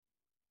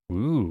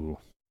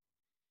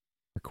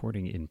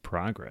Recording in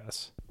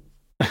progress.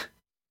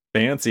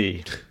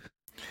 Fancy.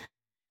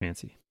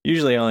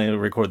 Usually I only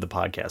record the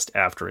podcast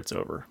after it's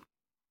over.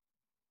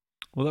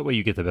 Well, that way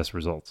you get the best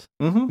results.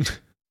 Mm-hmm.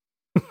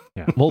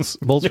 Yeah. Moltz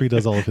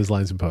redoes all of his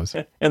lines in post.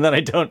 And then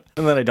I don't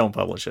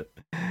publish it.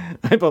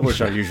 I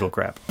publish our usual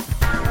crap.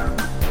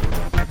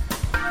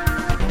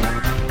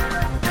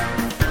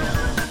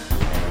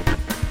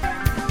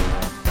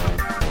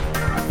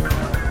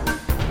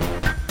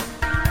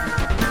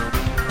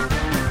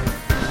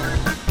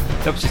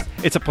 That was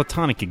it's a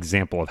platonic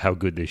example of how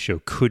good this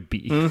show could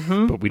be,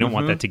 but we don't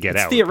want that to get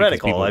out. It's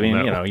theoretical. I mean,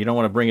 you don't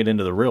want to bring it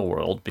into the real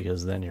world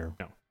because then you're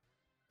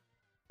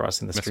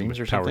crossing the streams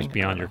or something. Powers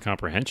beyond your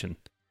comprehension.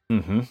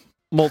 Mm-hmm.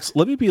 Moltz,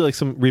 let me be like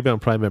some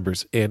Rebound Prime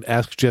members and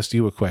ask just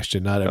you a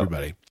question, not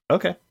everybody.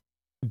 Okay.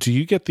 Do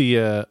you get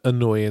the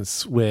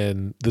annoyance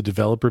when the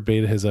developer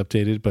beta has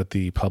updated, but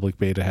the public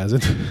beta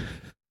hasn't?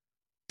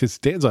 Because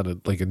Dan's on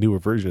a newer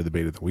version of the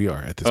beta than we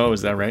are at this point. Oh,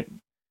 is that right?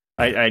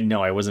 I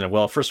know I wasn't.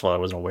 Well, first of all, I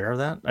wasn't aware of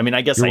that. I mean,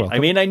 I guess I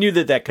knew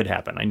that could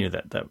happen. I knew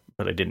that,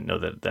 but I didn't know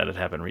that had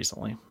happened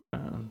recently. I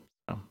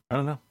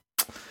don't know.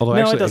 Although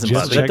no,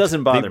 it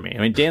doesn't bother me. I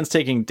mean, Dan's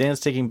taking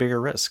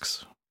bigger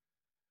risks.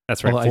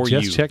 That's right. Well, I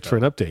just checked for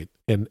an update,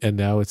 and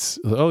now it's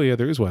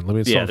there is one. Let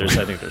me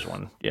install. I think there's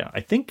one. Yeah, I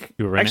think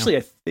I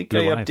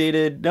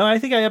updated. No, I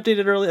think I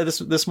updated earlier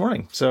this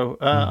morning. So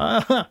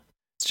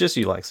it's just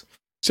you, Lex.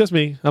 It's just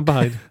me. I'm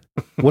behind.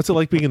 What's it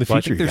like being in the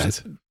future,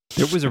 guys?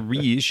 There was a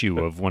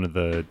reissue of one of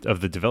the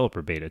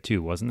developer beta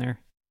too, wasn't there?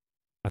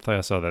 I thought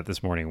I saw that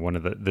this morning. One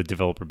of the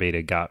developer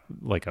beta got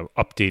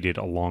updated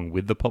along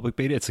with the public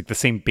beta. It's like the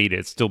same beta.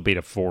 It's still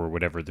beta 4 or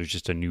whatever. There's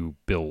just a new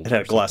build. It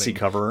had a glossy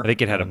cover. I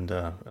think it had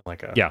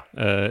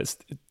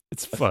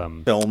it's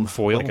film foil.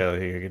 Foil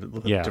color.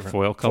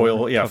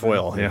 Foil. Yeah,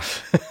 foil. Yeah.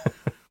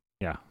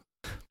 Yeah.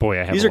 Boy,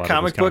 I have these are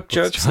comic book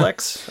jokes,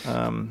 Lex.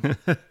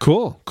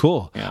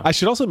 Cool. Yeah. I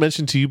should also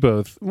mention to you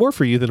both, more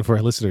for you than for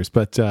our listeners,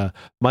 but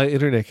my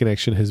internet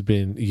connection has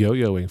been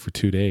yo-yoing for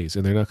 2 days,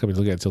 and they're not coming to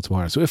look at it until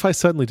tomorrow. So if I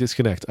suddenly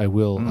disconnect, I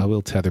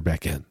will tether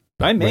back in.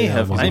 But I may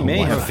have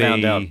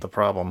found out the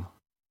problem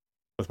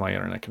with my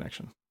internet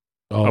connection.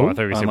 Oh, I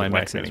thought you were saying with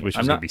Lex's, which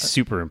was going to be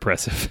super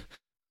impressive.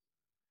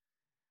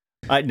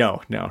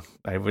 No, that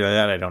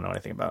I don't know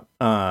anything about.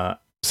 I'm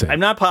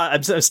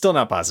still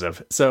not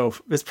positive, so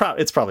it's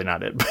probably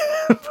not it.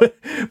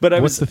 but I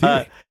was the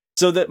theory?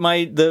 So that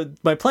my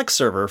Plex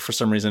server, for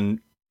some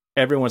reason,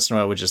 every once in a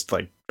while would just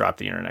drop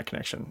the internet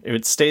connection.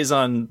 It stays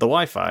on the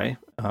Wi-Fi.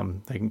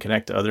 They can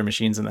connect to other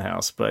machines in the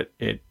house, but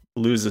it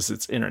loses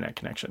its internet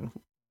connection.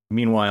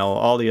 Meanwhile,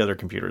 all the other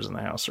computers in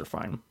the house are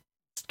fine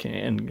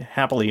and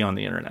happily on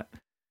the internet.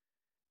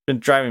 Been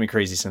driving me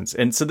crazy since.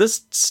 And so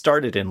this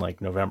started in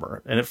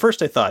November, and at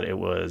first I thought it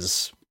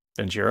was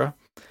Ventura.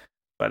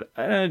 But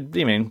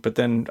but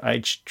then I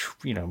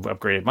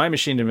upgraded my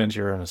machine to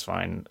Ventura and it's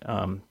fine.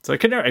 So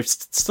I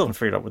still haven't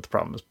figured out what the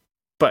problem is.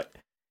 But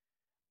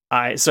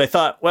I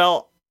thought,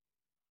 well,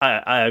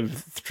 I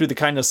through the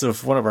kindness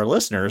of one of our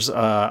listeners,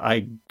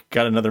 I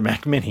got another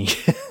Mac Mini,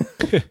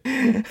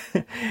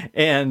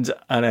 and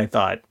I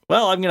thought,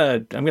 well, I'm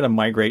gonna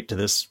migrate to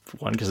this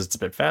one because it's a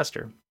bit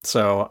faster.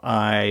 So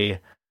I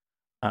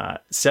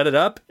set it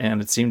up,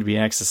 and it seemed to be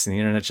accessing the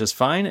internet just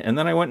fine. And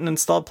then I went and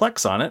installed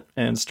Plex on it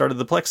and started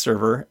the Plex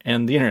server,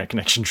 and the internet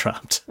connection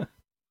dropped.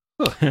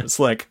 It's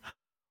that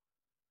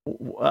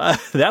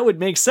would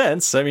make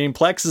sense. I mean,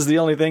 Plex is the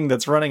only thing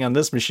that's running on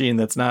this machine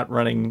that's not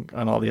running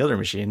on all the other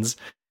machines.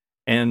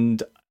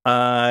 And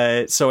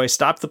so I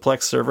stopped the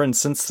Plex server, and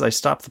since I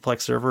stopped the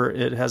Plex server,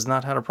 it has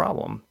not had a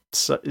problem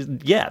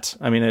yet.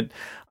 I mean,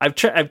 I've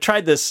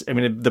tried this. I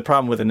mean, the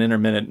problem with an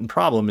intermittent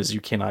problem is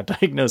you cannot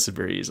diagnose it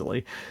very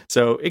easily.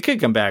 So it could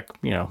come back,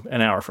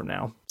 an hour from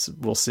now. So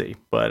we'll see.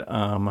 But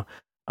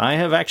I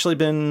have actually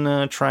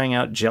been trying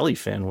out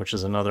Jellyfin, which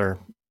is another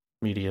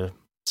media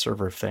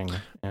server thing.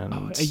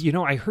 And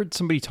I heard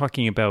somebody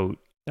talking about.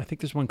 I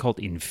think there's one called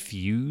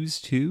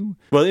Infuse too.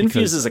 Well,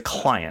 Infuse is a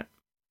client.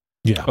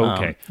 Yeah.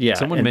 Okay.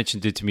 Someone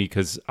mentioned it to me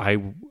because I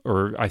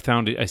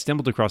found it. I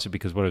stumbled across it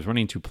because what I was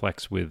running into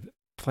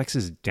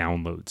Plex's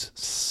downloads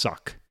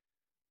suck,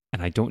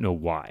 and I don't know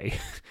why.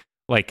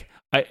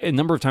 A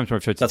number of times where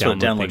I've tried to that's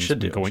download what download should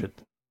do.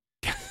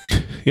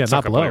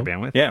 Not below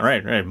bandwidth. Yeah,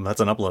 right.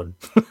 That's an upload.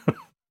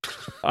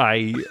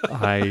 I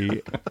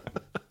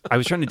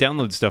was trying to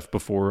download stuff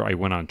before I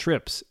went on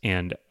trips,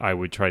 and I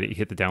would try to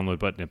hit the download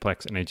button in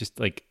Plex, and I just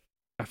I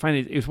find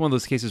it was one of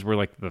those cases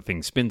where the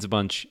thing spins a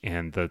bunch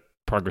and the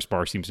progress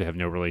bar seems to have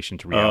no relation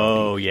to reality.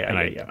 Oh yeah,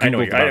 I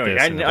know.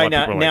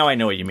 Now I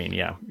know what you mean.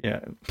 Yeah.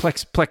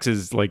 Plex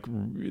is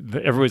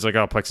everybody's like,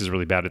 oh, Plex is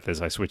really bad at this.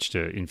 I switched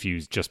to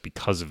Infuse just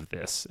because of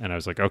this, and I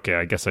was like, okay,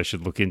 I guess I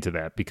should look into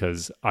that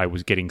because I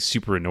was getting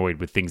super annoyed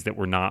with things that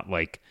were not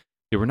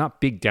they were not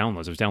big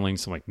downloads. I was downloading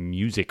some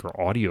music or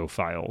audio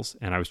files,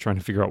 and I was trying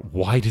to figure out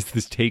why does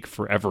this take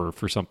forever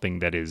for something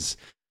that is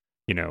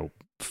 10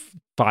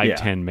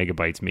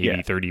 megabytes,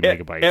 maybe 30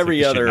 megabytes.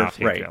 Every other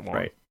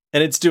right.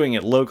 And it's doing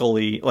it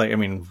locally.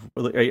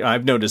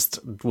 I've noticed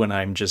when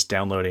I'm just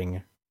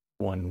downloading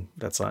one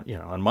that's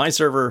on my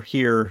server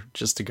here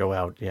just to go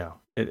out. Yeah,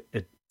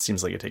 it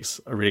seems like it takes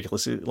a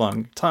ridiculously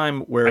long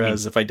time.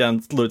 Whereas if I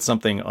download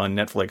something on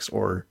Netflix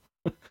or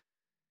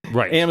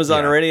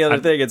Amazon or any other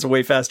thing, it's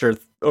way faster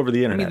over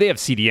the internet. I mean, they have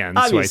CDNs,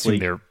 Obviously. so I assume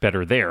they're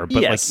better there.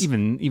 But Yes. like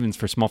even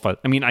for small files,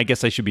 I mean, I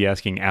guess I should be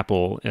asking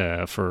Apple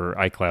for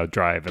iCloud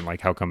Drive and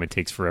like how come it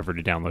takes forever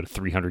to download a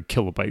 300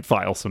 kilobyte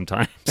file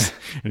sometimes,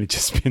 and it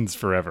just spins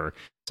forever.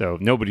 So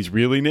nobody's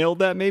really nailed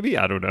that. Maybe,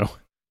 I don't know.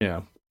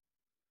 Yeah.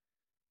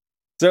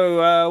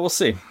 So we'll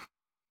see.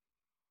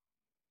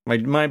 My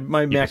Mac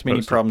Mini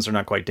posted. problems are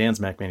not quite Dan's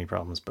Mac Mini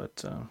problems,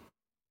 but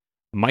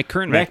My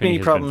current Mac Mini has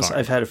been problems, fine.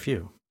 I've had a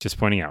few. Just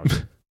pointing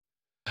out.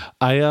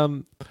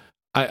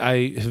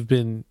 I have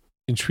been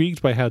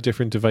intrigued by how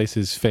different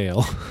devices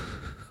fail.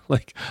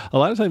 Like a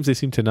lot of times they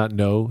seem to not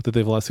know that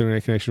they've lost their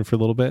internet connection for a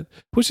little bit,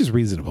 which is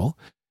reasonable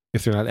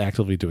if they're not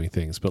actively doing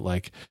things. But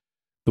like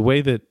the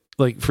way that,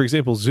 like for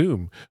example,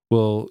 Zoom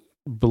will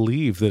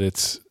believe that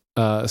it's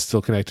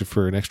still connected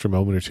for an extra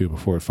moment or two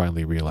before it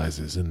finally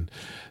realizes. And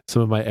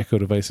some of my Echo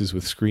devices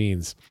with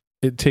screens,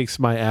 it takes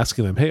my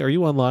asking them, "Hey, are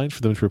you online?"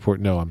 for them to report,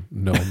 "No, I'm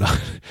not."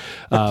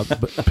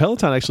 But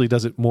Peloton actually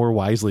does it more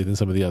wisely than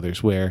some of the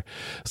others, where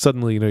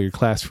suddenly your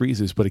class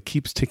freezes, but it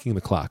keeps ticking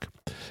the clock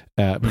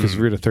because if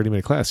you're in a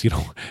 30-minute class,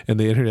 and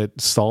the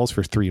internet stalls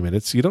for 3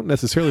 minutes, you don't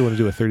necessarily want to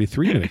do a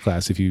 33-minute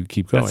class if you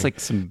keep going. That's like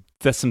some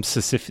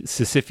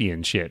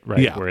Sisyphean shit, right?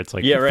 Yeah. Where it's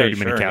like Yeah, right,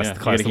 30-minute sure, class yeah.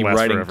 class You that gotta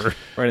lasts keep forever.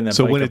 Riding that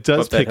So bike when it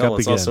does that pick hill, up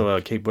it's again- also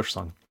a Kate Bush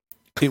song.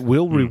 It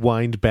will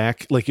rewind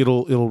back, like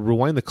it'll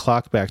rewind the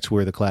clock back to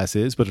where the class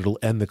is, but it'll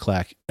end the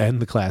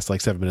class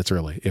like 7 minutes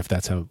early if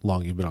that's how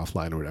long you've been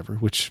offline or whatever.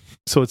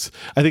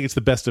 I think it's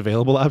the best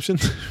available option.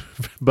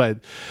 But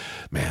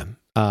man,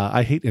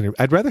 I hate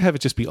I'd rather have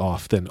it just be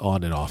off than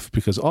on and off,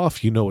 because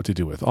off you know what to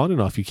do with. On and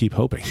off you keep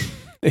hoping.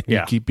 And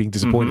you keep being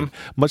disappointed,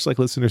 much like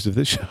listeners of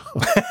this show.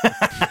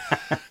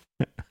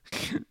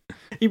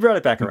 You brought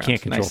it back You around.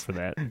 can't control Nice. for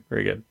that.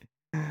 Very good.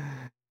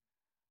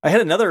 I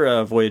had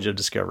another Voyage of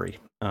Discovery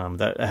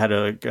that had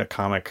a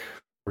comic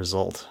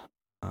result.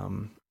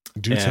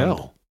 Do And-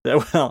 tell.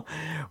 Well,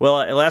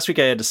 last week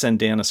I had to send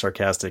Dan a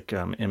sarcastic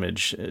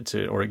image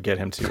or get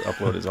him to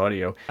upload his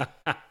audio,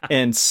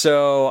 and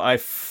so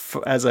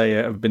as I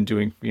have been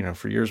doing,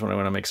 for years when I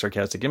want to make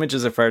sarcastic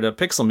images, I fired up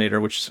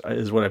Pixelmator, which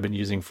is what I've been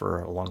using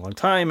for a long, long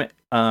time.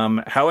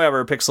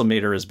 However,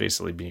 Pixelmator is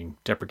basically being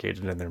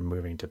deprecated, and they're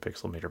moving to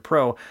Pixelmator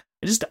Pro.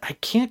 I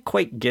can't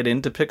quite get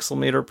into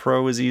Pixelmator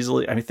Pro as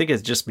easily. I think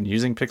I've just been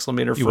using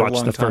Pixelmator You for a watched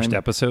long the time. first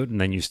episode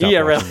and then you stopped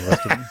Yeah, watching really. the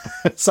rest of them.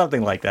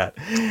 Something like that.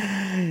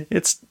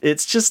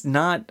 It's just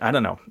not, I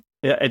don't know.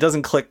 It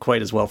doesn't click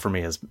quite as well for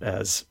me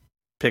as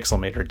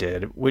Pixelmator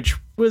did, which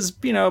was,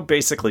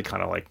 basically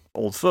kind of like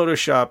old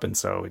Photoshop, and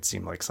so it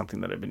seemed like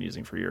something that I've been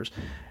using for years.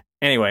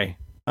 Anyway,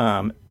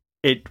 I'm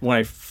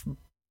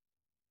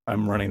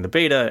running the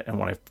beta, and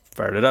when I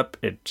fired it up,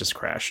 it just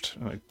crashed.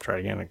 And I tried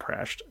again, and it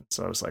crashed.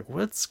 So I was like,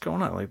 what's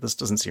going on? Like, this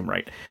doesn't seem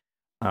right.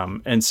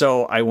 And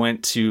so I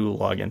went to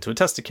log into a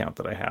test account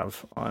that I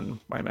have on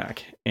my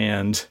Mac,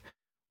 and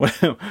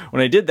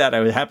when I did that,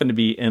 I happened to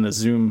be in a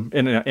Zoom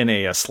in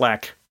a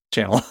Slack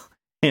channel,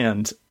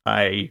 and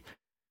I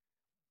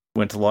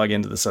went to log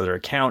into this other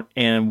account.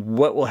 And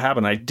what will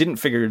happen? I didn't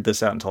figure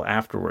this out until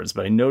afterwards,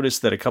 but I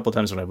noticed that a couple of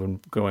times when I've been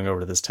going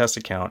over to this test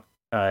account,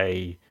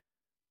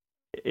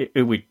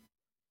 it would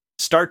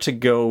start to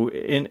go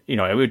in.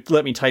 It would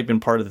let me type in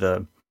part of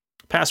the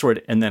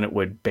password, and then it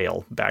would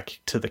bail back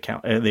to the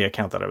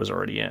account that I was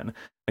already in.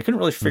 I couldn't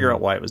really figure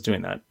out why it was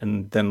doing that,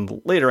 and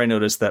then later I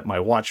noticed that my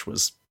watch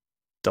was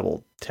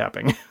double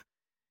tapping.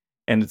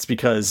 And it's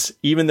because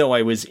even though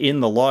I was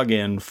in the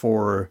login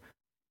for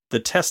the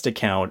test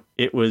account,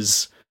 it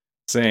was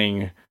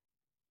saying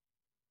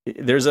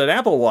there's an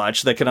Apple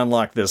Watch that can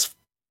unlock this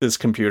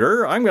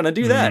computer. I'm going to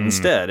do that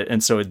instead.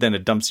 And so then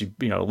it dumps you,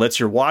 lets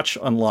your watch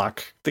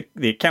unlock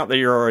the account that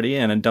you're already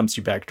in and dumps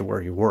you back to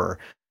where you were.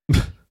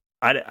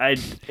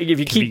 If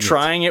you keep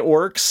trying, it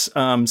works.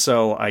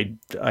 So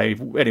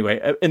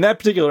anyway, in that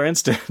particular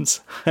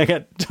instance, I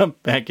got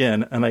dumped back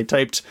in, and I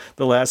typed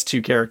the last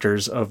two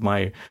characters of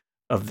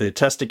the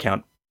test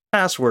account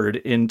password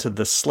into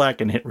the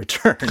Slack and hit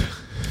return,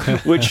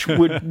 which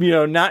would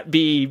not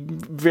be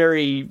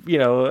very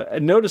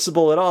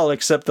noticeable at all,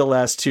 except the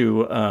last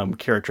two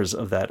characters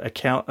of that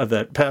account of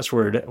that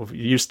password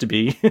used to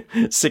be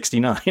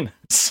 69.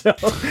 So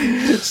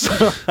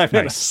I'm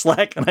in a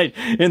Slack, and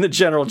in the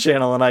general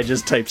channel, and I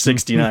just typed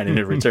 69 and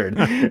hit return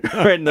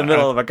right in the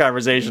middle of a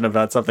conversation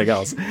about something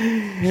else.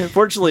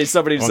 Fortunately,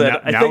 somebody said,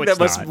 I think that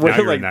must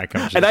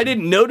and I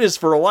didn't notice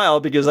for a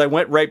while because I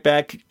went right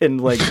back and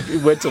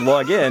went to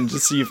log in to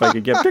see if I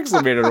could get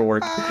Pixelmator to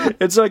work.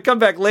 And so I come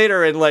back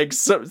later, and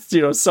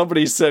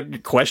somebody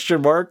said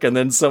question mark, and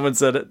then someone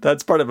said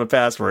that's part of a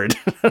password.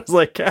 I was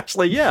like,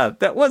 actually, yeah,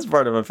 that was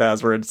part of a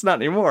password. It's not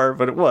anymore,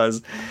 but it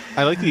was.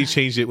 I like that you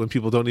changed it when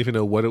people don't even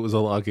know what it was a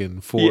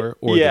login for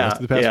or the rest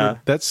of the password. Yeah.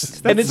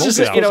 That's and it's just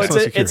multi-factor it's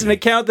an security.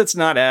 account that's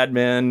not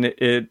admin.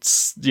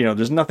 It's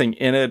there's nothing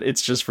in it.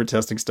 It's just for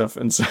testing stuff.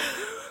 And so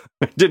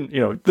Didn't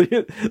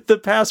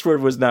the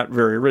password was not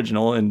very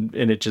original, and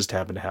it just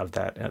happened to have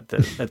that at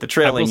the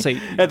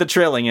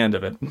trailing end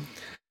of it.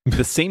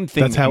 The same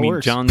thing. That's how it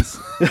works.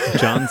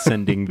 John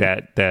sending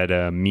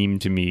that meme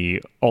to me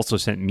also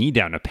sent me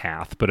down a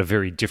path, but a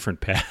very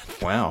different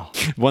path. Wow,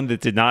 one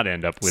that did not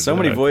end up with so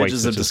many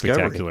voyages of discovery.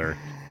 Spectacular.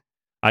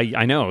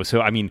 I know.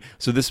 So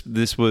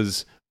this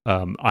was.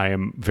 I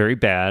am very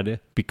bad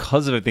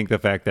because of I think the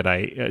fact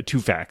that two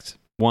facts.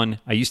 One,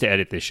 I used to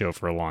edit this show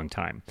for a long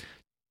time.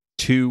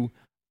 Two,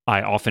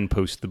 I often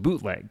post the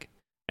bootleg.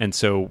 And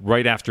so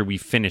right after we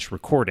finish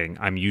recording,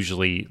 I'm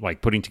usually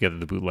like putting together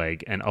the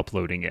bootleg and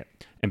uploading it.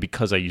 And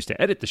because I used to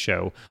edit the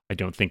show, I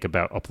don't think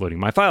about uploading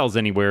my files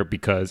anywhere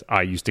because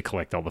I used to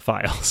collect all the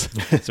files.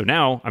 So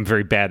now I'm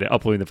very bad at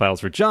uploading the files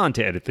for John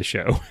to edit the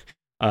show.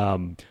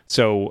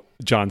 So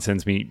John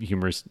sends me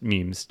humorous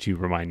memes to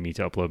remind me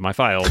to upload my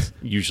files,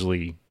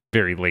 usually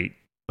very late,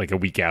 like a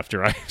week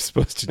after I'm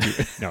supposed to do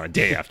it. No, a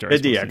day after. A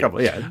day or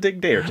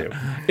two.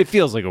 It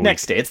feels like a week.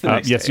 Next day. It's the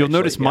next day. Yes, you'll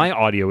notice my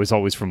audio is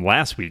always from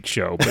last week's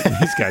show, but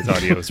this guy's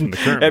audio is from the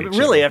current week's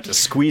really show. have to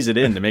squeeze it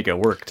in to make it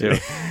work, too.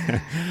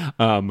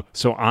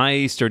 So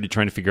I started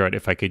trying to figure out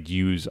if I could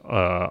use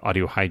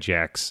Audio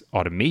Hijack's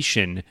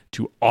automation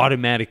to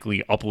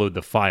automatically upload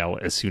the file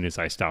as soon as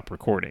I stop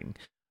recording.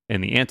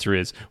 And the answer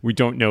is, we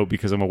don't know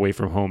because I'm away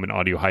from home and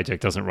Audio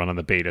Hijack doesn't run on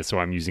the beta, so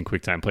I'm using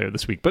QuickTime Player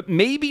this week. But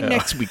maybe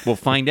next week we'll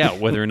find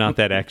out whether or not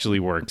that actually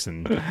works,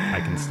 and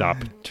I can stop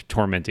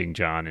tormenting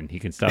John, and he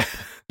can stop,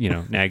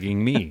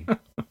 nagging me.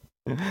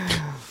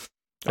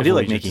 I do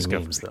like making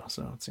memes, though,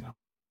 so it's not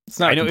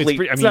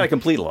it's not a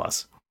complete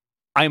loss.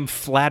 I'm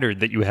flattered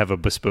that you have a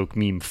bespoke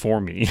meme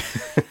for me.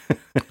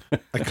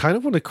 I kind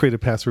of want to create a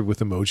password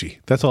with emoji.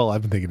 That's all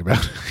I've been thinking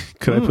about.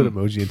 Could I put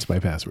emoji into my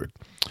password?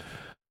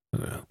 I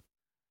don't know.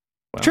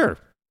 Well, sure.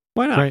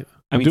 Why not? Right.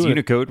 I mean, it's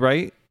Unicode,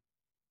 right?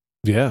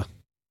 Yeah.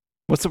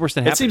 What's the worst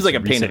that happens? It seems like a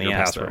pain in the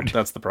ass, though.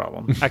 That's the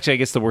problem. Actually, I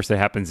guess the worst that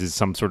happens is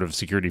some sort of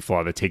security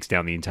flaw that takes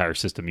down the entire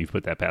system you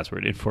put that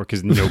password in for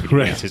because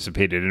nobody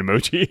anticipated an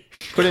emoji.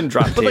 Put in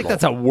drop table. But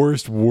that's a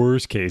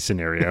worst case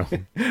scenario.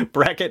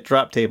 Bracket,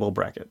 drop table,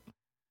 bracket.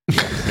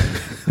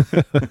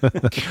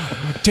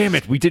 Damn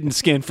it, we didn't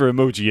scan for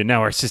emoji and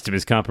now our system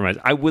is compromised.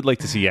 I would like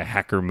to see a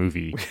hacker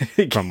movie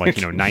from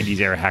 90s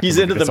era hacker He's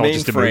movie into the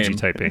just mainframe. Emoji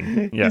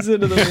typing. Yeah. He's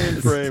into the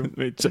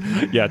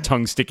mainframe. Yeah,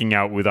 tongue sticking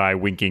out with eye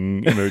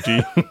winking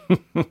emoji.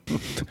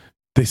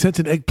 They sent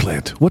an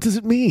eggplant. What does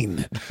it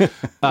mean?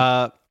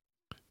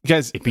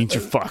 Guys, it means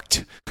you're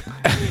fucked.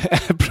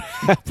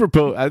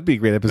 Apropos, that'd be a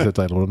great episode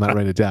title. I'm not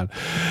writing it down.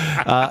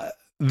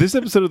 This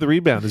episode of The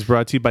Rebound is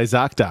brought to you by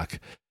ZocDoc.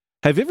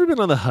 Have you ever been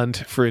on the hunt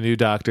for a new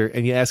doctor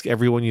and you ask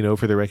everyone you know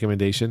for their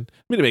recommendation? I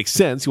mean, it makes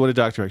sense. You want a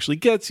doctor who actually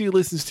gets you,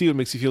 listens to you, and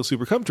makes you feel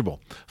super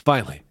comfortable.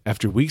 Finally,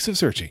 after weeks of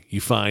searching,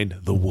 you find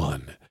the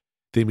one.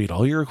 They meet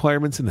all your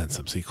requirements and then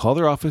some. So you call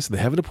their office and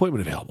they have an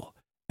appointment available.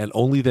 And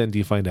only then do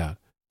you find out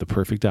the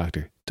perfect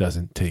doctor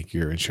doesn't take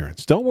your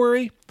insurance. Don't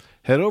worry.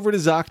 Head over to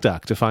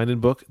ZocDoc to find and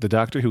book the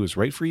doctor who is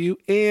right for you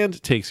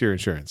and takes your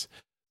insurance.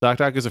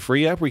 ZocDoc is a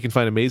free app where you can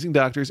find amazing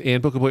doctors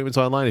and book appointments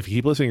online. If you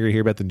keep listening, you're going to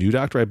hear about the new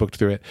doctor I booked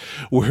through it.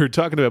 We're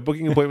talking about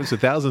booking appointments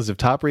with thousands of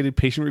top-rated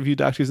patient-reviewed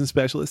doctors and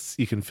specialists.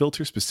 You can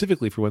filter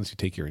specifically for ones who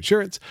take your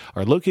insurance,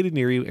 are located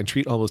near you, and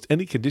treat almost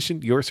any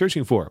condition you're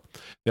searching for.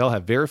 They all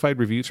have verified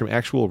reviews from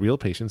actual real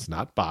patients,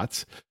 not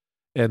bots.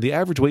 And the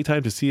average wait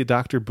time to see a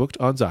doctor booked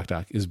on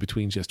ZocDoc is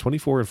between just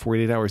 24 and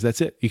 48 hours.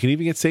 That's it. You can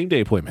even get same-day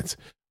appointments.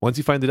 Once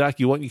you find the doc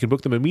you want, you can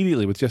book them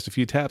immediately with just a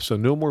few taps, so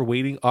no more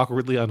waiting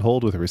awkwardly on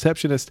hold with a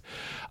receptionist.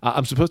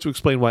 I'm supposed to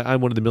explain why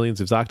I'm one of the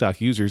millions of ZocDoc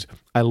users.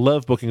 I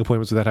love booking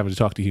appointments without having to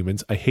talk to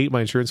humans. I hate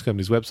my insurance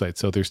company's website,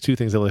 so there's two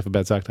things I love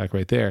about ZocDoc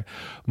right there.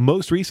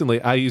 Most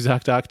recently, I used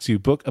ZocDoc to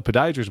book a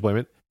podiatrist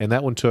appointment, and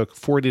that one took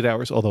 48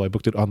 hours, although I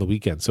booked it on the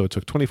weekend, so it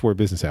took 24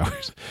 business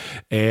hours.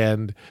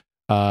 And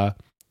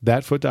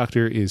that foot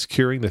doctor is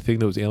curing the thing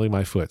that was ailing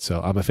my foot.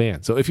 So I'm a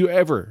fan. So if you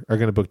ever are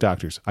going to book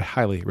doctors, I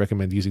highly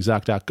recommend using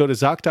ZocDoc. Go to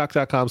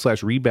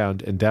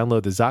ZocDoc.com/rebound and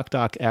download the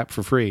ZocDoc app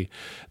for free.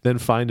 Then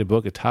find and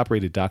book a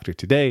top-rated doctor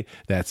today.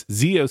 That's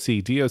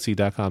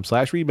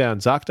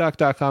ZocDoc.com/rebound.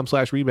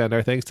 ZocDoc.com/rebound.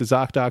 Our thanks to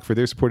ZocDoc for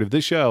their support of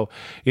this show.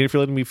 And if you're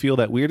letting me feel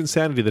that weird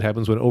insanity that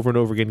happens when over and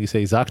over again you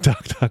say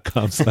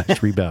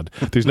ZocDoc.com/rebound.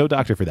 There's no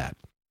doctor for that.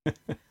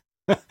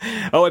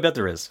 Oh, I bet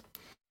there is.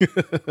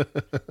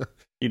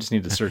 You just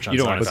need to search on. You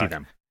don't want to see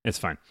them. It's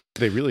fine.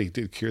 They really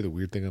did cure the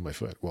weird thing on my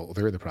foot. Well,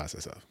 they're in the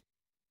process of.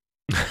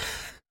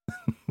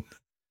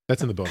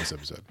 That's in the bonus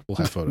episode. We'll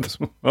have photos.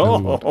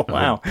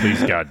 Wow.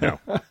 Please, God, no.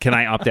 Can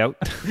I opt out?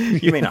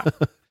 You may not.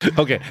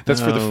 Okay,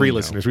 that's for the free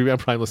listeners. Rebound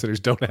Prime listeners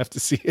don't have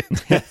to see it.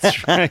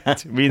 That's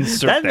right. We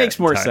insert that makes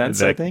more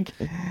sense, I think.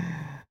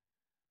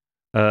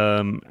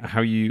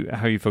 How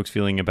you folks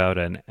feeling about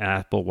an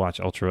Apple Watch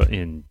Ultra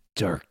in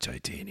dark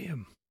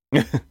titanium?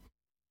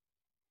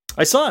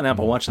 I saw an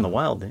Apple Watch in the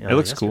wild. It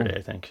looks cool.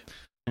 I think.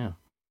 Yeah.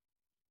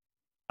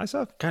 I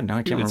saw. God, now I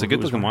can't remember. It's a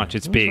good looking watch.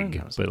 It's big,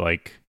 but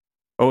like.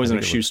 Oh, it was in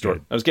a shoe store.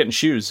 Good. I was getting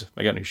shoes.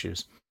 I got new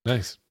shoes.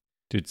 Nice.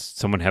 Did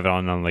someone have it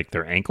on like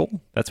their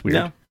ankle? That's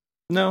weird.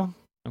 No.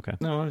 Okay.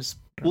 No, it was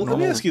Well, let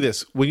me ask you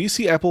this: when you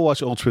see Apple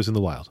Watch Ultras in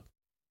the wild,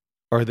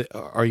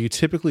 are you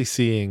typically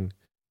seeing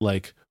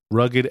like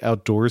rugged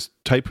outdoors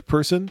type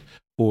person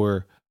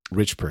or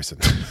rich person?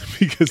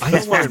 Because I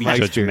that's don't why want to in be my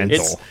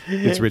experience, judgmental.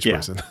 it's rich Yeah.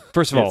 person.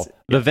 First of all, It's-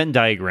 the Venn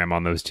diagram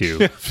on those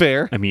two.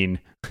 Fair. I mean,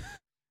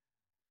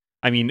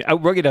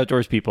 rugged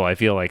outdoors people, I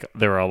feel like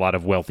there are a lot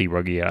of wealthy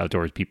rugged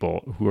outdoors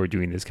people who are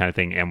doing this kind of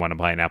thing and want to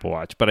buy an Apple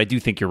Watch. But I do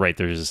think you're right.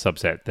 There's a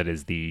subset that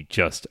is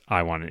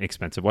I want an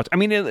expensive watch. I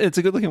mean, it's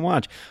a good looking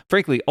watch.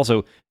 Frankly,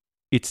 also,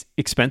 it's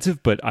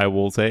expensive, but I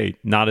will say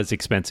not as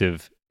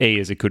expensive, A,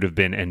 as it could have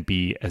been, and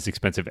B, as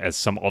expensive as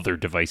some other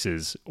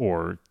devices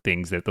or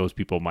things that those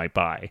people might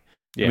buy.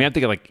 Yeah. I mean, I'm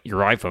thinking like your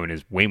iPhone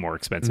is way more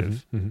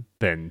expensive Mm-hmm.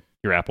 than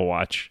your Apple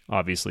Watch,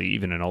 obviously,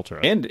 even an Ultra.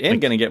 and like,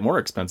 going to get more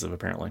expensive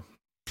apparently.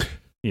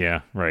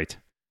 yeah, right.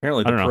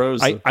 Apparently, I don't the know.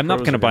 pros. I'm not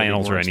going to buy an be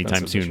Ultra more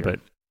anytime expensive this soon, year. but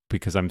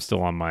because I'm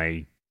still on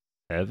my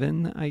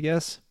 7, I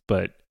guess.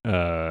 But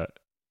I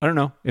don't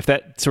know if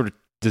that sort of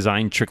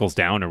design trickles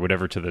down or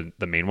whatever to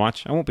the main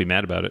watch. I won't be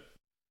mad about it.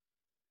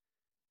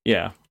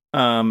 Yeah.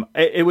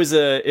 It was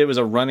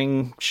a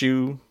running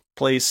shoe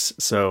place,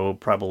 so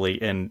probably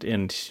and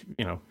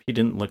you know, he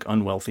didn't look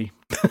unwealthy.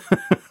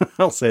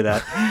 I'll say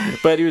that.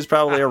 But he was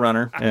probably a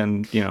runner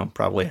and, you know,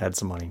 probably had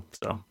some money.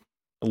 So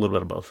a little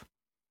bit of both.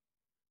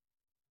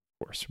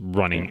 Of course,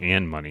 running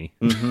and money.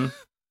 Mm-hmm.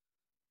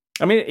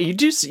 I mean,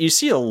 you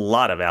see a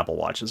lot of Apple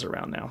Watches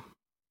around now,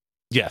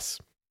 Yes.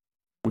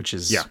 which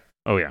is Yeah.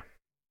 Oh yeah.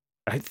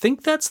 I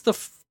think that's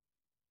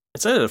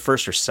it's either the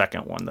first or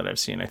second one that I've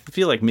seen. I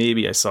feel like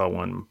maybe I saw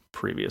one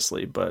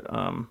previously, but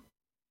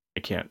I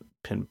can't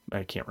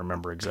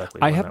remember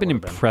exactly. I when have that been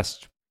would have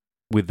impressed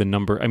with the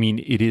number. I mean,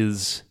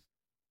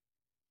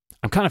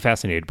 I'm kind of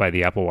fascinated by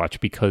the Apple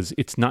Watch because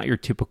it's not your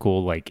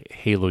typical like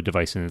Halo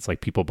device, and it's like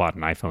people bought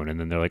an iPhone and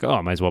then they're like, oh,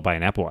 I might as well buy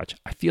an Apple Watch.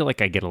 I feel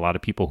like I get a lot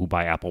of people who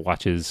buy Apple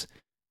Watches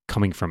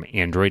coming from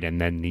Android and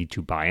then need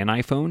to buy an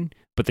iPhone,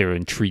 but they're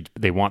intrigued.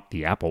 They want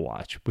the Apple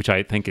Watch, which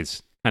I think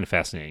is kind of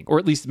fascinating. Or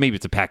at least maybe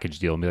it's a package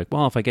deal and be like,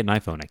 well, if I get an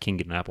iPhone, I can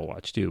get an Apple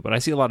Watch too. But I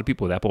see a lot of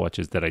people with Apple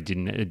Watches that I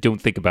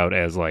don't think about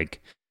as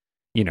like,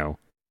 you know,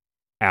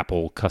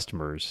 Apple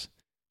customers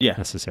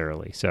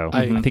necessarily. So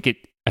I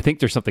think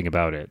there's something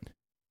about it.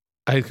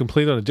 I had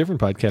complained on a different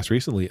podcast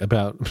recently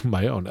about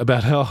my own,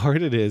 about how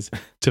hard it is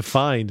to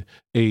find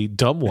a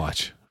dumb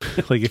watch.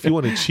 Like if you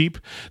want a cheap,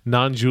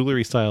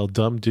 non-jewelry style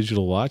dumb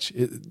digital watch,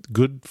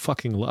 good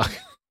fucking luck.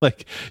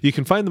 Like you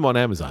can find them on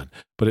Amazon,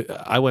 but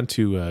I went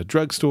to a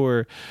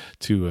drugstore,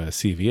 to a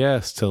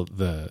CVS, to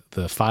the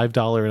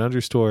 $5 and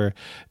under store,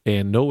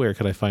 and nowhere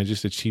could I find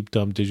just a cheap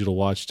dumb digital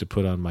watch to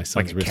put on my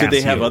son's Like a wrist. Did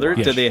they have Casio other?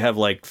 watch. Did they have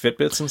like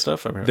Fitbits and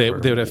stuff? They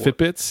would have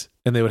Fitbits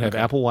and they would have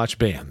Okay. Apple Watch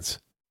bands,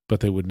 but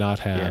they would not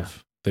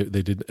have. They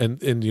did,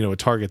 and you know, at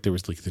Target there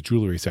was like the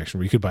jewelry section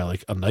where you could buy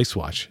like a nice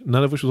watch,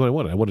 none of which was what I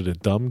wanted. I wanted a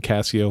dumb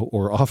Casio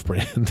or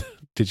off-brand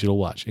digital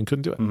watch, and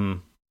couldn't do it. Mm-hmm.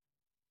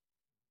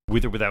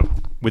 With or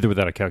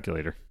without a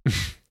calculator.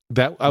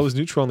 That I was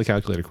neutral on the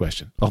calculator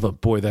question. Although,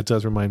 boy, that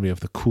does remind me of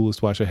the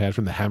coolest watch I had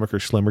from the Hammacher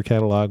Schlemmer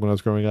catalog when I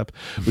was growing up,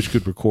 which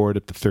could record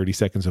up to 30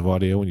 seconds of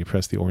audio when you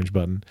press the orange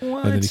button,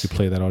 and then you could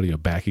play that audio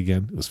back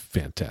again. It was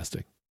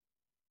fantastic.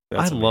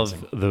 I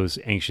love those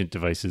ancient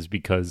devices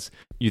because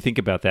you think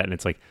about that and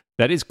it's like,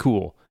 that is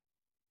cool.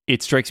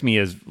 It strikes me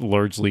as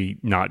largely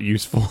not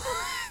useful.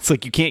 It's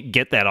like you can't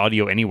get that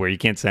audio anywhere. You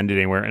can't send it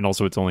anywhere. And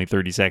also it's only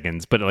 30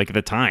 seconds. But like at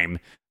the time,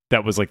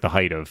 that was like the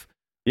height of,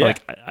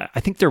 like, I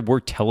think there were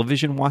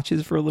television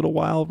watches for a little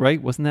while,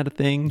 right? Wasn't that a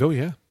thing? Oh,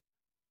 yeah.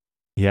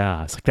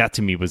 Yeah. It's like that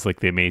to me was like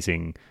the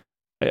amazing,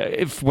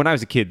 when I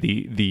was a kid,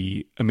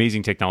 the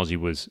amazing technology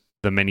was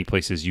the many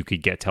places you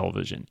could get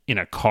television. In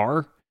a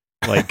car,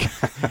 like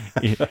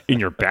in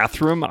your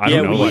bathroom. I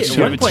don't know. Like,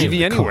 you have a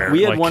TV anywhere.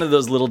 We had like, one of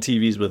those little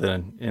TVs with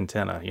an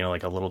antenna, you know,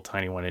 like a little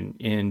tiny one,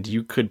 and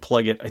you could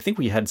plug it. I think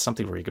we had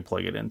something where you could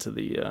plug it into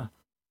the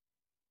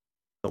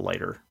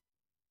lighter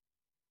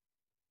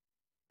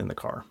in the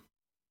car.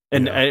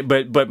 And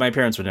but my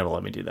parents would never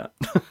let me do that.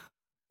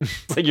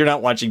 It's like, you're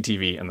not watching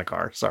TV in the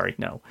car. Sorry,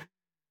 no.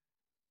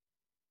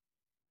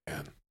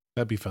 Man,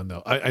 that'd be fun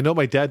though. I know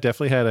my dad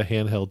definitely had a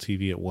handheld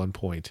TV at one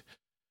point.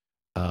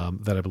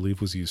 That I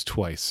believe was used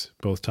twice,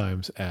 both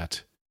times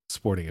at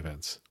sporting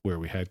events where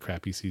we had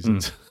crappy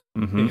seasons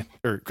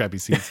or crappy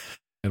seats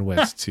and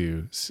went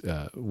to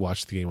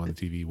watch the game on the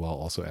TV while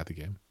also at the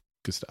game.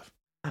 Good stuff.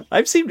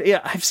 I've seen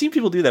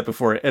people do that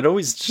before. It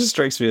always just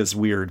strikes me as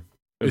weird.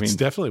 It's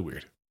definitely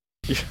weird.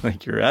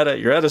 Like you're at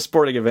a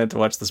sporting event to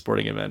watch the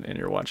sporting event and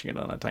you're watching it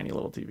on a tiny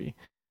little TV.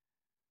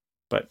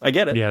 But I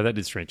get it. Yeah, that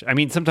is strange. I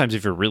mean, sometimes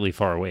if you're really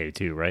far away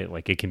too, right?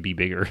 Like it can be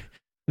bigger.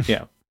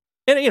 Yeah.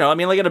 And, you know, I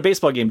mean, like in a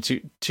baseball game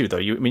too though,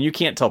 you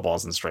can't tell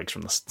balls and strikes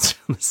from the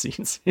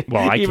seats.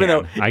 Well, I even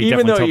can. though I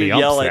even though definitely you tell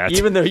the yell umps at that.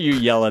 even though you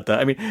yell at the,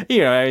 I mean, you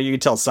know, you can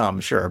tell some,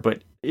 sure,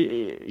 but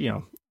you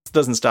know, it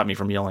doesn't stop me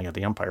from yelling at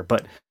the umpire.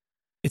 But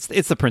it's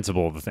the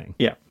principle of the thing.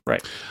 Yeah,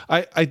 right.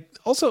 I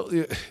also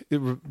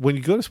when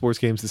you go to sports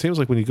games, it seems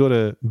like when you go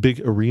to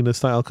big arena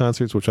style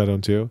concerts, which I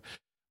don't do,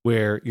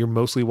 where you're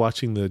mostly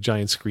watching the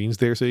giant screens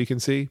there so you can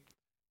see.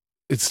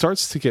 it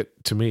starts to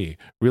get, to me,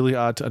 really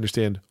odd to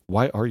understand,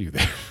 why are you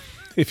there?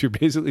 If you're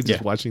basically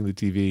just watching the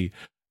TV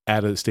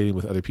at a stadium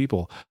with other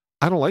people.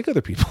 I don't like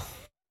other people.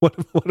 What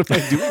am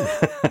I doing?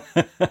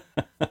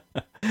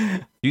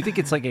 Do you think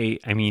it's like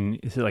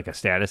is it like a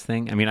status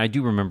thing? I mean, I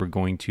do remember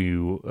going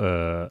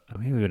to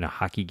maybe in a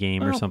hockey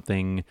game or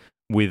something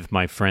with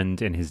my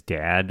friend and his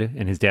dad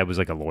was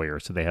like a lawyer,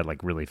 so they had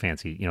like really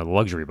fancy, the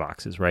luxury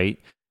boxes, right?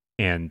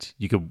 And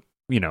you could,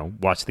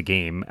 watch the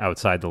game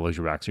outside the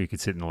luxury box, or you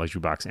could sit in the luxury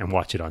box and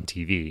watch it on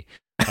TV,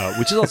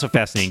 which is also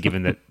fascinating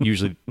given that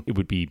usually it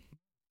would be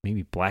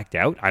maybe blacked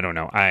out. I don't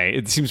know.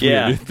 It seems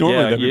weird.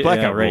 Normally there'd be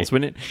blackout rules,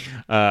 wouldn't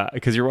it?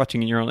 Because you're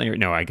watching in your own area.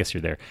 No, I guess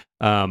you're there.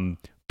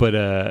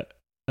 But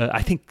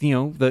I think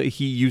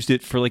he used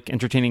it for like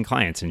entertaining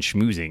clients and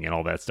schmoozing and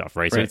all that stuff,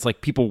 right? So it's like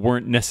people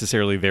weren't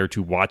necessarily there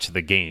to watch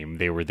the game;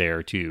 they were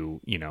there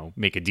to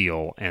make a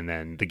deal, and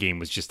then the game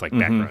was just like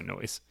background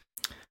noise.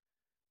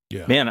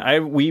 Yeah,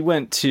 man, we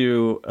went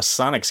to a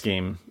Sonics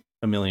game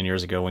a million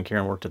years ago when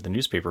Karen worked at the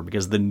newspaper,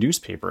 because the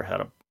newspaper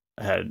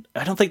had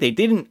I don't think they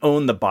didn't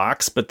own the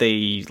box, but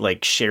they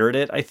like shared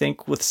it, I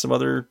think, with some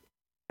other.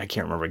 I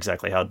can't remember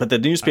exactly how, but the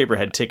newspaper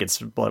had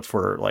tickets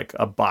for like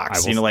a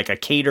box, like a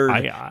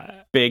catered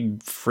big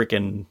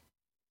freaking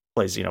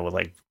place, with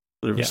like,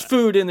 there was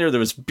food in there. There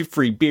was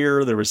free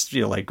beer. There was,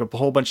 like a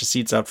whole bunch of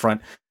seats out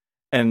front.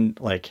 And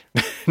like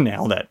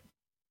now that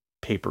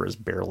paper is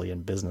barely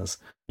in business.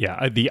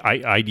 Yeah. The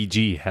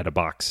IDG had a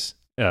box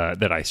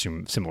that I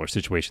assume similar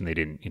situation. They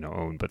didn't,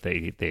 own, but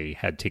they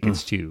had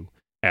tickets too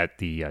at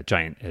the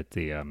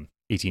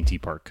AT&T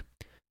park.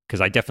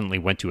 Cause I definitely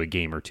went to a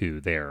game or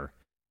two there.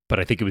 But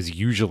I think it was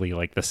usually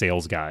like the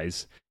sales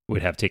guys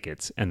would have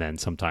tickets, and then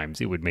sometimes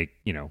it would make,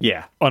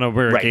 on a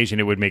rare occasion,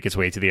 it would make its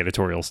way to the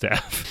editorial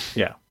staff.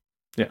 Yeah.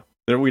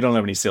 We don't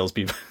have any sales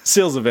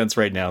events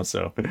right now,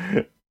 so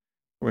we're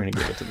going to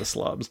give it to the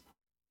slobs.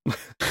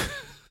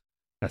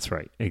 That's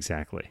right.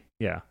 Exactly.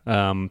 Yeah.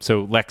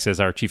 So Lex, as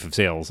our chief of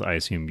sales, I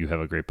assume you have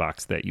a great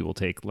box that you will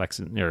take Lex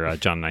or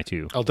John and I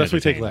too. I'll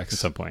definitely take Lex at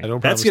some point. I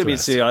don't. That's going to be.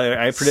 See,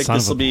 I predict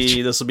this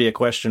will be a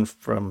question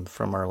from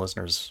our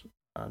listeners.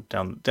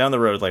 Down the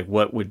road, like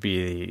what would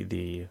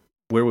be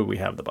where would we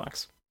have the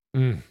box?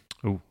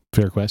 Oh,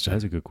 fair question.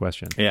 That's a good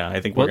question. Yeah, I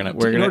think we're gonna.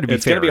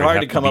 It's gonna be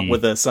hard to come up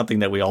with something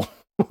that we all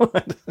want.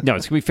 No,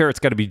 it's gonna be fair. It's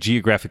got to be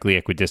geographically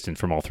equidistant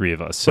from all three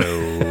of us. So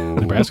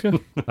Nebraska,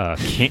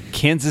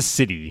 Kansas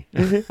City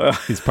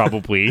is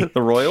probably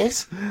the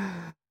Royals.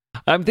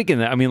 I'm thinking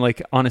that. I mean,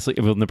 like honestly,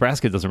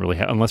 Nebraska doesn't really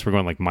have, unless we're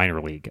going like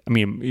minor league. I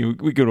mean,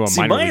 we go to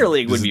a minor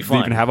league would be fun.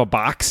 They even have a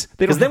box?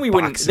 Because then we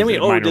wouldn't. Then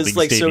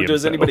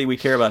does anybody we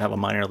care about have a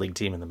minor league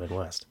team in the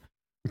Midwest?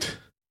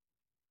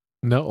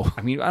 No.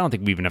 I mean, I don't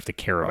think we even have to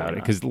care about it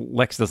because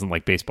Lex doesn't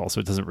like baseball, so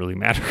it doesn't really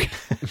matter.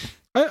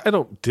 I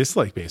don't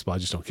dislike baseball. I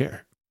just don't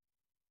care.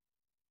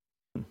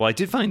 Well, I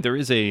did find there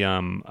is a.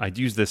 I'd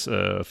used this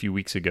a few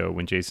weeks ago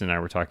when Jason and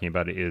I were talking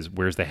about it. Is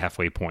where's the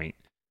halfway point?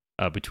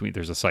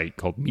 There's a site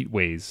called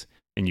Meetways,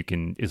 and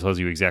it tells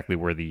you exactly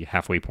where the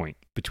halfway point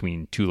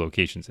between two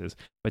locations is.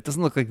 But it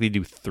doesn't look like they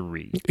do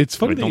three. It's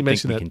funny that you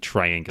mentioned that. We can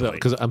triangulate,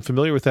 because I'm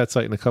familiar with that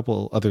site and a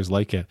couple others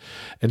like it.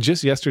 And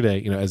just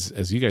yesterday,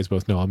 as you guys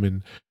both know, I'm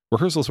in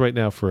rehearsals right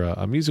now for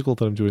a musical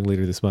that I'm doing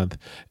later this month.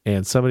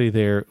 And somebody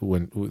there,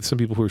 some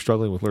people who are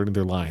struggling with learning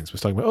their lines,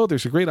 was talking about,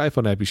 there's a great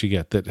iPhone app you should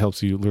get that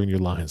helps you learn your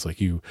lines.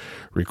 Like you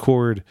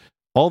record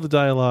all the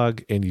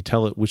dialogue and you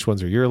tell it which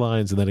ones are your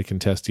lines, and then it can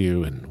test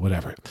you and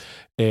whatever.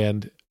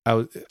 And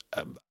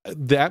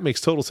that makes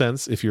total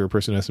sense if you're a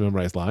person who has to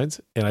memorize lines,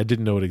 and I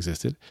didn't know it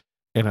existed.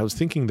 And I was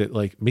thinking that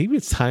like maybe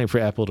it's time for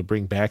Apple to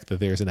bring back the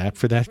There's an App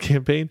for That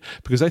campaign,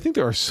 because I think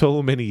there are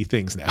so many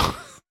things now.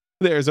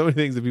 There are so many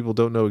things that people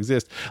don't know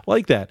exist,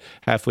 like that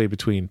halfway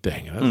between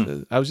thing.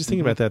 And I was just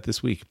thinking about that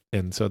this week.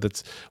 And so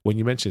that's when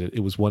you mentioned it,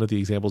 it was one of the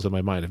examples in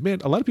my mind of, man,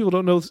 a lot of people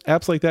don't know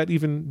apps like that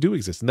even do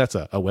exist. And that's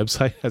a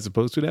website as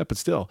opposed to an app, but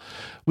still,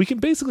 we can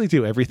basically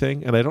do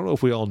everything. And I don't know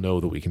if we all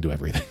know that we can do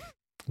everything.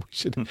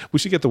 We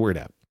should get the word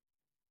out.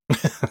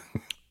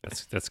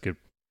 That's good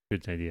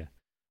idea.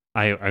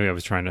 I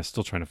was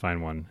still trying to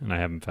find one, and I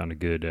haven't found a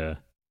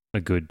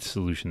good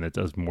solution that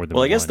does more than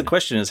well, one. I guess the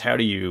question is, how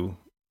do you,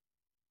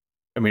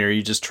 I mean, are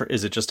you just,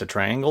 is it just a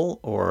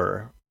triangle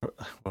or,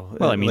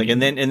 well, I mean, like,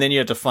 and then you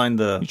have to find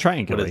the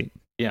triangulate.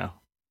 Yeah.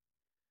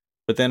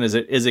 But then is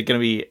it going to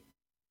be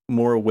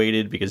more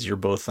weighted because you're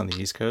both on the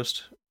East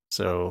Coast?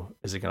 So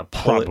is it going to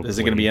pull it? Is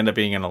it going to end up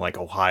being in like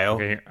Ohio?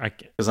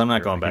 Because I'm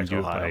not going back to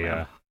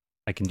Ohio.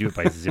 I can do it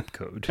by zip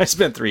code. I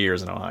spent 3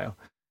 years in Ohio.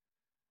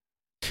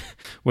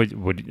 What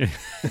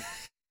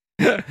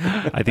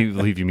I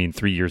believe you mean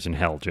 3 years in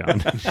hell,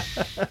 John.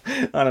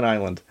 On an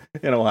island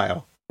in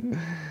Ohio.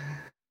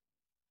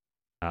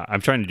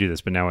 I'm trying to do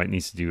this, but now it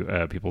needs to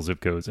do people's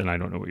zip codes, and I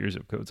don't know what your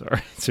zip codes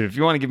are. So if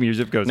you want to give me your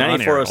zip codes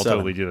on air, I'll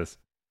totally do this.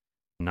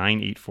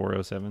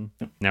 98407.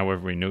 Now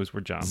everybody knows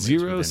where John lives.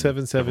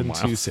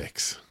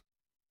 07726.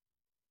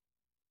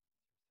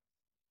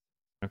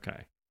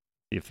 Okay.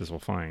 See if this will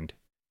find.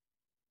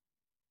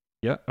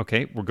 Yeah,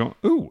 okay. We're going.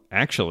 Ooh,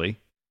 actually,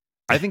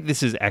 I think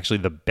this is actually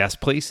the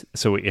best place.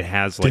 So it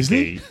has like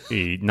Disney?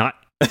 a not.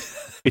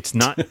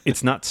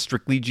 It's not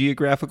strictly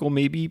geographical,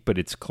 maybe, but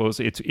it's close.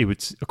 It's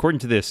according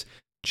to this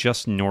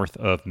just north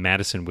of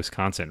Madison,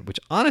 Wisconsin. Which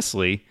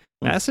honestly,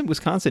 Madison,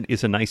 Wisconsin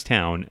is a nice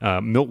town.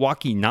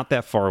 Milwaukee, not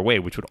that far away,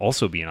 which would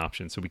also be an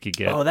option. So we could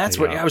get. Oh, that's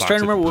what I was trying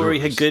to remember. Where we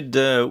had good.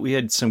 We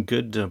had some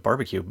good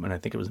barbecue, and I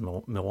think it was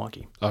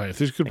Milwaukee. All right, if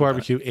there's good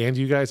barbecue and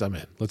you guys, I'm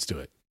in. Let's do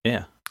it.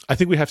 Yeah, I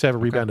think we have to have a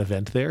rebound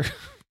event there.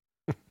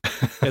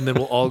 And then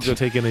we'll all go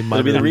take in a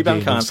minor. It'll be the rebound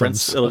game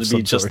conference. of It'll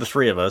be just sort. the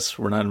three of us.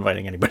 We're not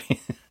inviting anybody.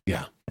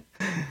 Yeah.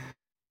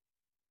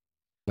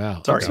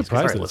 Wow. Sorry, I'm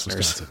surprised sorry, that it's listeners.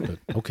 Wisconsin,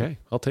 but okay,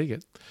 I'll take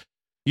it.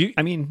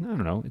 I mean, I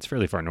don't know. It's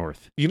fairly far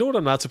north. You know what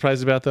I'm not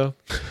surprised about, though?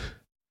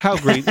 How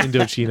great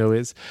Indochino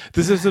is.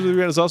 This episode of The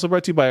Rebound is also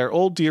brought to you by our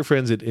old dear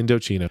friends at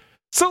Indochino.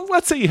 So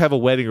let's say you have a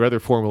wedding or other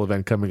formal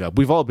event coming up.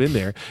 We've all been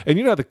there, and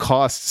you know how the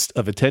costs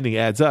of attending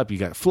adds up. You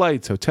got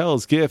flights,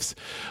 hotels, gifts.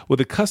 With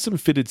a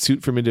custom-fitted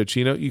suit from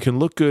Indochino, you can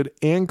look good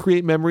and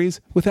create memories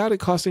without it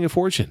costing a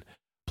fortune.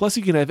 Plus,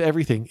 you can have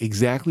everything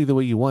exactly the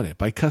way you want it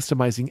by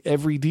customizing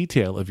every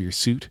detail of your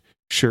suit,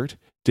 shirt,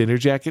 dinner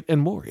jacket, and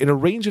more in a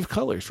range of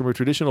colors, from a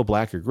traditional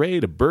black or gray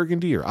to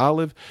burgundy or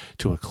olive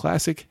to a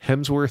classic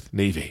Hemsworth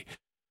navy.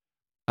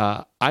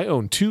 I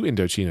own 2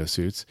 Indochino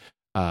suits.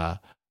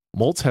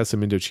 Moltz has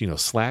some Indochino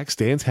slacks.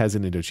 Dan's has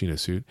an Indochino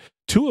suit.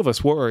 2 of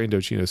us wore our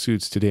Indochino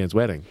suits to Dan's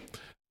wedding.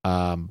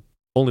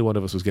 Only one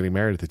of us was getting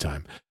married at the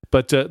time.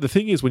 But the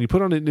thing is, when you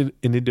put on an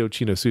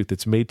Indochino suit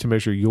that's made to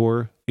measure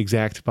your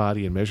exact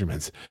body and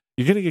measurements,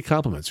 you're going to get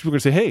compliments. People are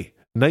going to say, hey,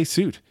 nice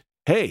suit.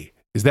 Hey,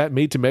 is that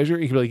made to measure?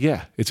 You can be like,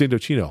 yeah, it's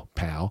Indochino,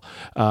 pal.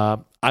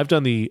 I've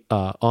done the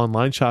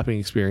online shopping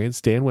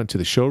experience. Dan went to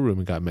the showroom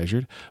and got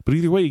measured. But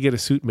either way, you get a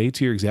suit made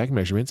to your exact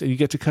measurements, and you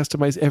get to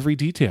customize every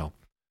detail.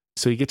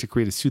 So you get to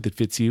create a suit that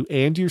fits you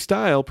and your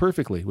style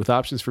perfectly, with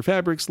options for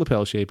fabrics,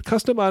 lapel shape,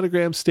 custom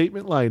monograms,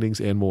 statement linings,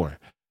 and more.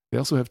 They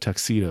also have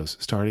tuxedos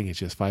starting at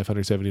just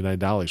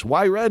 $579.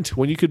 Why rent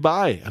when you could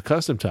buy a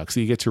custom tux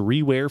that you get to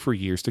rewear for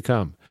years to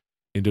come?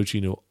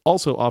 Indochino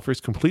also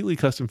offers completely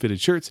custom-fitted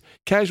shirts,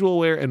 casual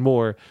wear, and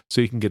more,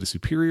 so you can get a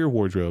superior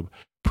wardrobe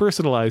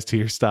personalized to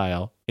your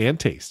style and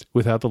taste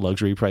without the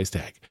luxury price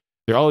tag.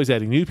 They're always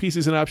adding new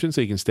pieces and options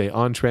so you can stay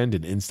on trend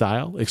and in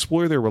style.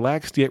 Explore their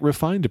relaxed yet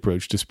refined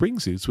approach to spring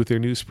suits with their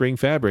new spring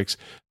fabrics.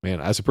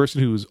 Man, as a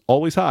person who's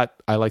always hot,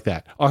 I like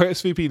that.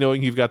 RSVP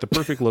knowing you've got the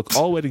perfect look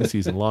all wedding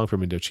season long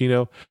from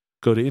Indochino.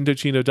 Go to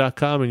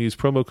Indochino.com and use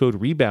promo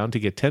code REBOUND to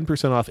get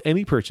 10% off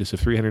any purchase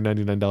of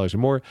 $399 or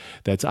more.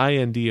 That's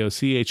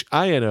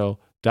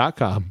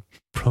INDOCHINO.com.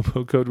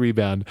 Promo code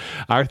REBOUND.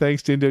 Our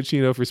thanks to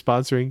Indochino for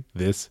sponsoring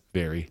this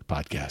very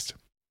podcast.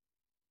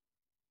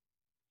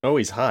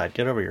 Always hot.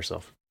 Get over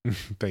yourself.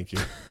 Thank you.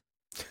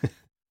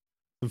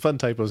 Some fun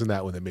typos in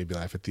that one that made me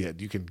laugh at the end.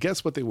 You can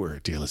guess what they were,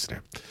 dear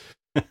listener.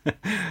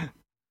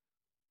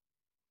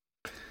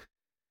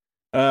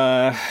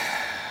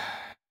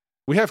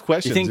 We have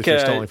questions. Do you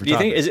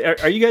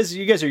think? Are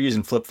you guys are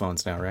using flip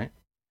phones now, right?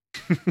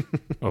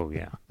 Oh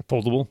yeah,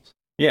 foldable.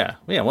 Yeah.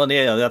 Well,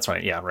 yeah, that's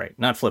right. Yeah, right.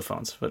 Not flip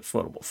phones, but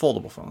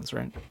foldable phones,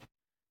 right?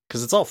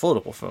 Because it's all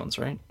foldable phones,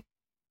 right?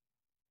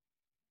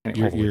 I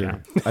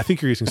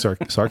think you're using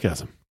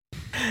sarcasm.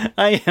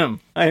 I am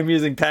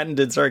using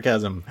patented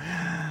sarcasm.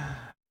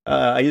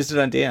 I used it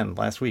on Dan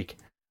last week.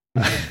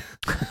 I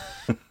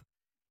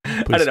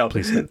don't know.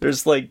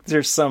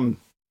 There's some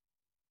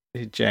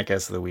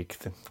jackass of the week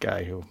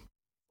guy who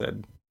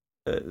said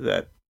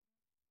that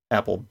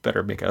Apple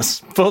better make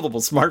us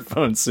foldable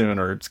smartphones soon,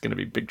 or it's going to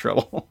be big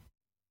trouble.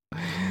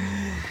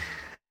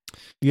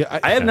 Yeah,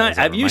 I have not.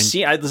 Have you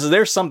seen?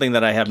 There's something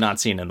that I have not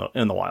seen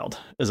in the wild.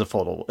 Is a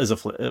foldable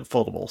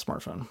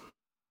smartphone?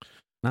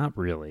 Not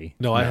really.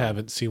 No, I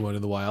haven't seen one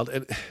in the wild,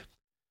 and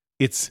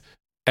it's,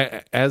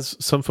 as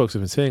some folks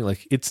have been saying,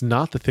 like, it's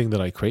not the thing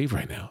that I crave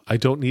right now. I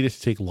don't need it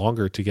to take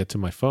longer to get to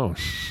my phone.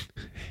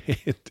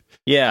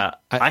 Yeah,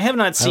 I have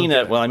not seen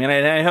it. Well, I mean,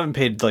 I haven't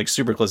paid like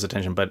super close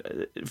attention,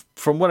 but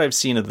from what I've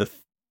seen of the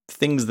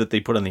things that they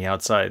put on the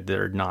outside,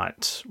 they're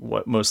not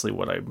mostly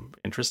what I'm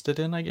interested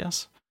in, I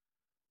guess.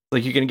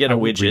 Like, you can get a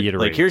widget.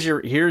 Like,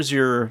 here's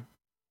your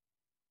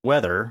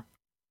weather,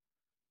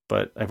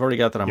 but I've already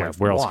got that on my watch.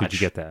 Where else could you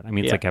get that? I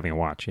mean, it's like having a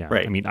watch. Yeah,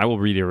 right. I mean, I will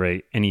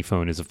reiterate: any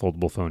phone is a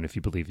foldable phone if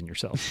you believe in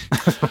yourself.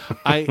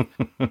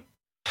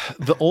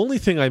 The only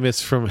thing I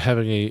miss from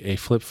having a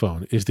flip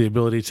phone is the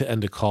ability to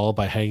end a call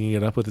by hanging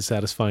it up with a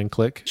satisfying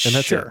click, and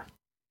that's it.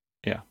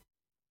 Yeah,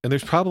 and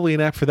there's probably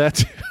an app for that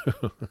too.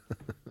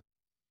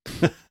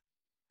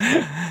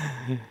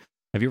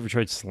 Have you ever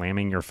tried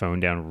slamming your phone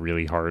down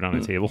really hard on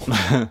a table?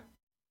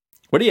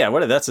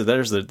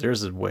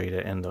 There's a way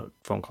to end the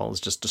phone call, is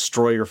just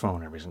destroy your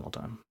phone every single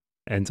time.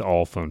 Ends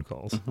all phone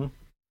calls. Mm-hmm.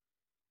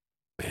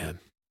 Man.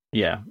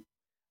 Yeah.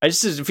 It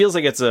feels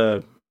like it's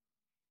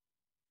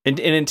and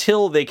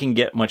until they can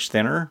get much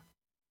thinner,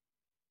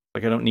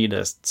 like, I don't need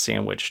a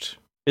sandwiched.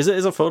 Is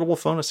a foldable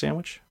phone a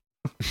sandwich?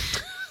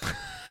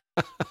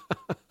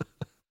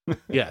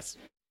 Yes.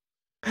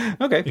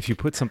 Okay. If you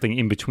put something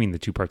in between the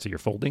two parts that you're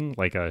folding,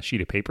 like a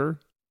sheet of paper,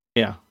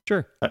 Yeah.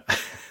 Sure.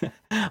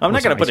 I'm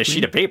not going to put a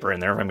sheet of paper in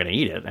there if I'm going to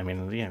eat it. I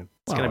mean, yeah,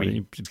 it's going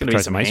to be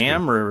some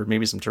ham or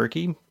maybe some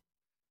turkey.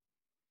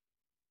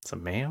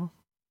 Some mayo.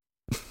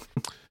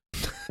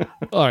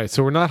 All right,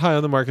 so we're not high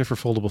on the market for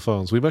foldable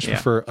phones. We much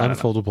prefer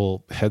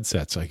unfoldable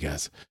headsets, I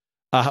guess.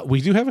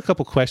 We do have a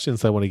couple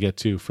questions I want to get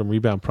to from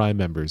Rebound Prime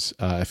members.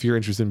 If you're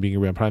interested in being a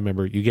Rebound Prime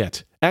member, you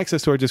get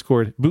access to our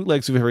Discord,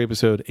 bootlegs of every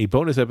episode, a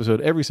bonus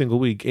episode every single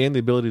week, and the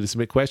ability to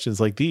submit questions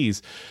like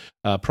these.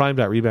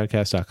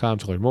 Prime.reboundcast.com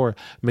to learn more.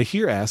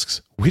 Mahir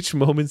asks, which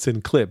moments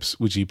and clips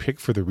would you pick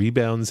for the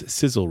Rebounds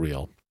sizzle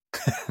reel?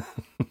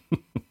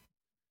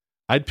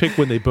 I'd pick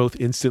when they both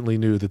instantly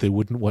knew that they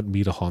wouldn't want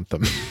me to haunt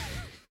them.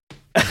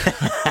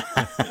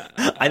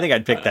 I think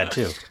I'd pick that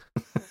too.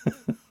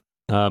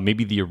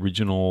 Maybe the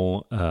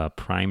original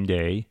Prime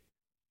Day.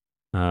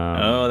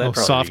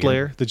 Soft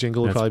Layer. The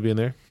jingle would probably be in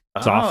there.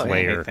 Soft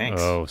Layer.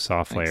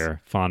 Soft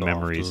Layer. Fond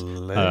memories.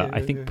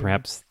 I think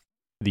perhaps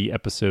the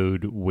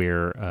episode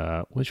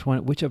where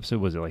which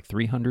episode was it? Like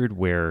 300,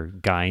 where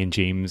Guy and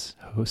James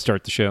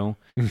start the show,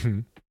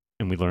 and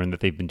we learn that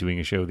they've been doing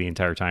a show the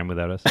entire time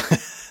without us.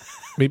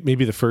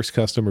 Maybe the first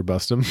customer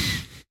bust them.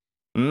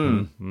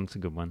 That's a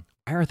good one.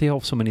 Why are they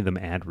all so many of them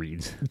ad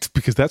reads? It's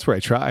because that's where I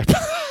tried.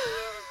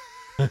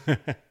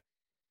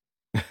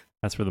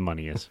 That's where the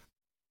money is.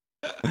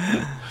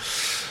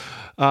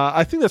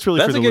 I think that's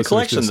really a good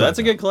collection. That's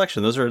a good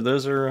collection. Those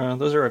are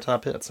our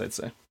top hits, I'd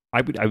say.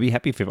 I'd be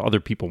happy if other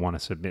people want to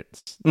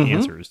submit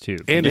answers too.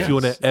 And if you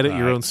want to edit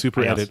your own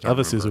super edit of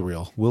a sizzle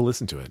reel, we'll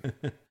listen to it.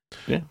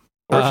 Yeah.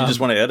 Or if you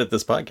just want to edit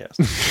this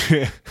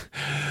podcast.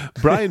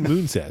 Brian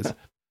Moon says,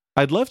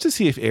 I'd love to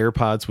see if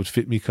AirPods would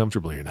fit me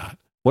comfortably or not.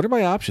 What are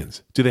my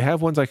options? Do they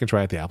have ones I can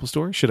try at the Apple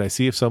Store? Should I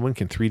see if someone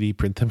can 3D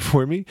print them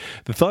for me?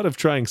 The thought of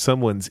trying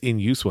someone's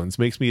in-use ones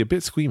makes me a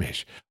bit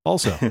squeamish.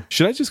 Also,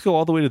 should I just go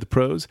all the way to the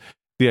pros?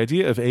 The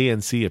idea of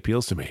ANC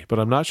appeals to me, but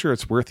I'm not sure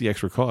it's worth the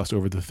extra cost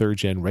over the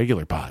 3rd-gen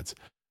regular pods.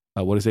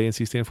 What does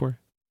ANC stand for?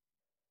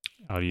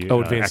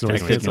 Advanced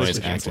noise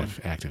cancellation.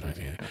 Active noise.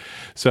 Yeah.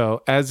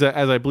 So, as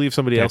I believe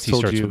somebody else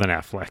told starts you, with an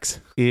Afflex.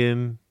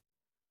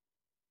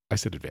 I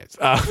said advanced.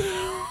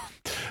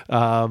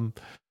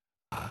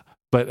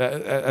 But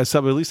at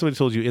least somebody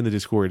told you in the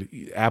Discord,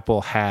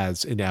 Apple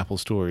has in Apple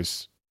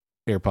stores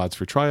AirPods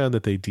for try-on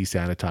that they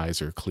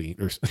desanitize or clean,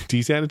 or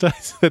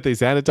desanitize that they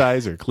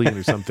sanitize or clean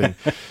or something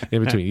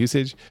in between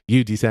usage.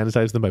 You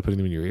desanitize them by putting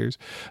them in your ears.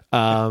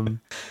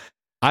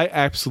 I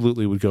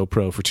absolutely would go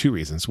pro for 2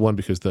 reasons. 1,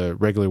 because the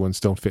regular ones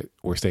don't fit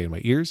or stay in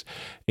my ears,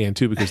 and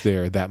 2, because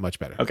they're that much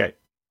better. Okay,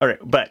 all right,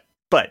 but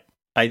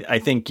I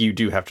think you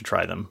do have to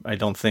try them. I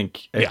don't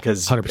think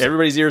because 100%.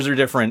 Everybody's ears are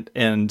different,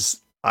 and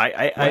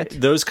I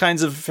those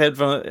kinds of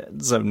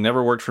headphones have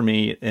never worked for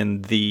me,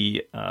 and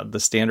the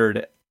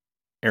standard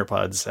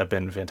AirPods have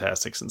been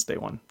fantastic since day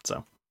one.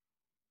 So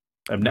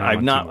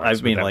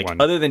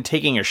other than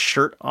taking a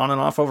shirt on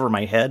and off over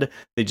my head,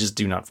 they just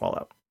do not fall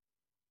out.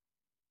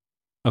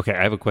 Okay,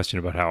 I have a question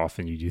about how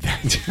often you do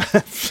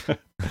that.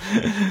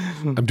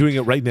 I'm doing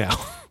it right now.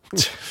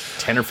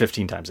 10 or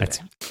 15 times a day.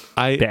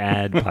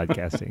 Bad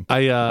podcasting.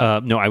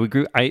 No, I would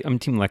agree. I'm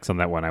Team Lex on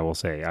that one. I will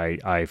say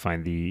I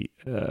find the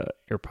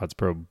AirPods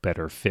Pro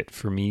better fit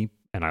for me,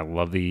 and I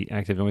love the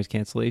active noise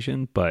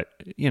cancellation. But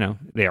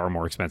they are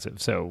more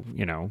expensive, so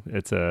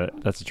that's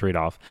a trade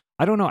off.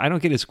 I don't know. I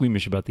don't get as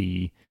squeamish about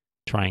the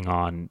trying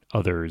on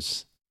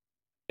others.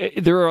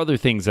 There are other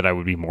things that I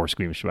would be more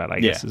squeamish about,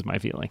 I guess, is my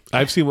feeling.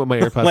 I've seen what my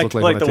AirPods look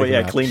like. Like the way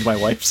I cleaned my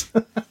wipes.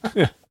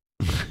 Yeah.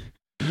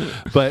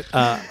 But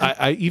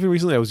I even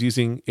recently I was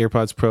using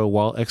AirPods Pro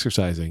while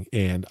exercising,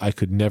 and I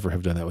could never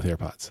have done that with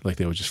AirPods. Like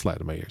they would just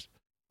flatten my ears.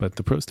 But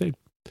the Pro stayed.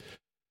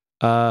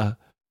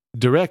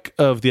 Derek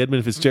of the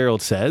Edmund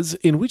Fitzgerald says,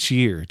 in which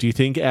year do you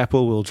think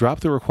Apple will drop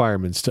the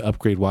requirements to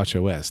upgrade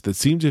watchOS that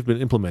seem to have been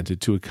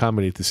implemented to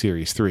accommodate the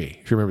Series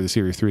 3? If you remember, the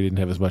Series 3 didn't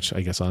have as much, I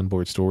guess,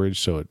 onboard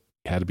storage, so it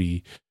had to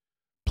be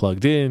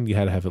plugged in. You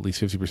had to have at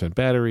least 50%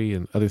 battery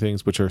and other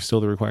things, which are still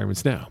the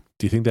requirements now.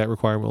 Do you think that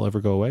requirement will ever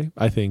go away?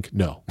 I think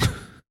no.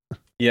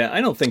 Yeah,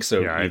 I don't think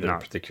so either,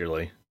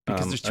 particularly.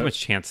 Because there's too much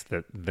chance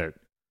that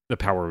the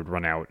power would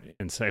run out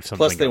and say if something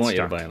Plus, they want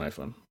stuck. you to buy an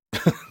iPhone.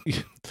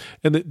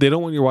 And they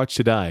don't want your watch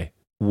to die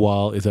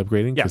while it's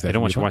upgrading. Yeah, they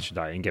don't want your watch to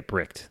die and get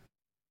bricked.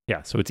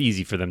 Yeah, so it's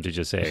easy for them to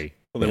just say,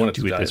 well, they want it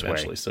to do die it this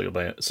eventually,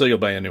 way. so you'll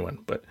buy a new one.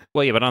 But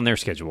but on their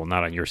schedule,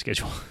 not on your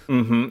schedule.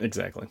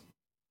 Exactly. I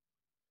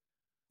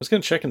was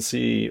going to check and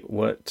see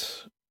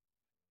what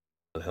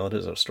the hell it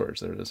is. Oh, storage.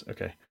 There it is.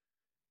 Okay.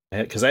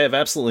 Because I have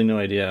absolutely no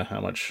idea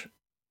how much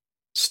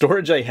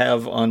storage I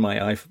have on my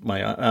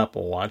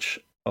Apple Watch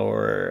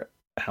or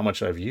how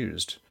much I've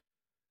used.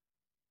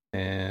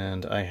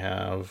 And I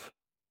have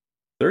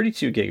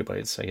 32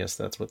 gigabytes. I guess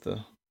that's what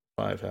the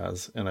 5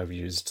 has. And I've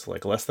used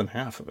like less than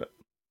half of it.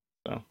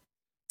 So it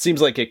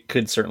seems like it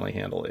could certainly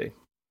handle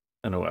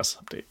an OS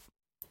update.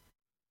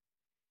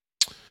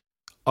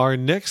 Our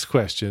next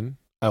question,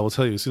 I will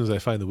tell you as soon as I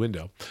find the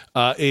window,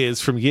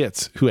 is from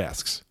Yitz, who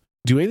asks,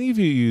 do any of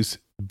you use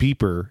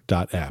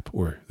beeper.app,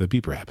 or the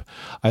Beeper app.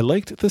 I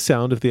liked the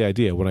sound of the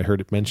idea when I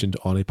heard it mentioned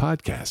on a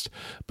podcast,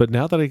 but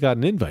now that I got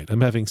an invite,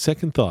 I'm having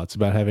second thoughts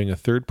about having a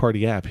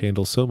third-party app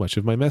handle so much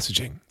of my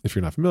messaging. If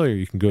you're not familiar,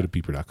 you can go to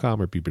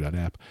beeper.com or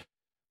beeper.app,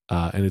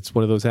 and it's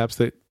one of those apps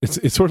that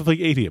it's sort of like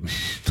Adium,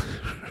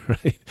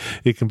 right?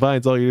 It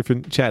combines all your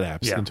different chat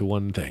apps into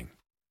one thing.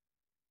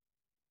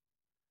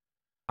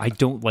 I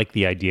don't like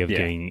the idea of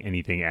getting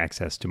anything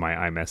access to my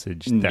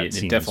iMessage. That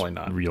seems definitely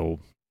not real.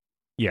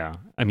 Yeah,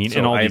 I mean, so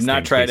and all I have these not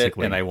things, tried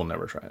basically. it, and I will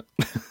never try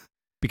it.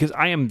 Because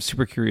I am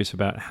super curious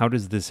about how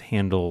does this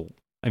handle.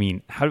 I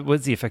mean,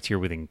 what's the effect here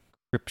with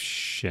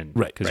encryption?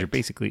 Right. Because you're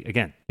basically,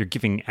 again, you're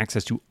giving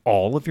access to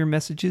all of your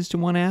messages to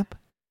one app.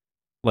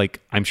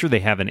 Like, I'm sure they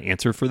have an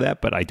answer for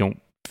that, but I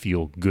don't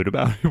feel good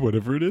about it,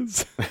 whatever it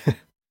is.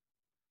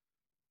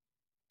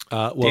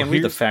 Dan,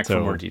 read the fact for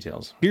more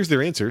details. Here's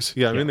their answers.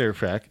 Yeah, I'm in their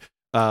fact.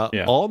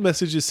 All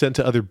messages sent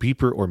to other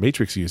Beeper or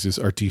Matrix users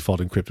are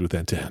default encrypted with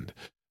end-to-end.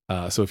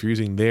 So if you're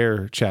using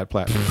their chat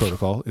platform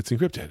protocol, it's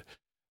encrypted.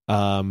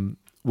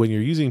 When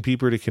you're using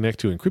Beeper to connect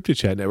to encrypted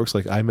chat networks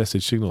like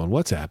iMessage, Signal, and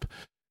WhatsApp,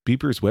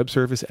 Beeper's web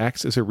service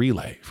acts as a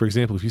relay. For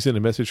example, if you send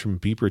a message from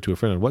Beeper to a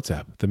friend on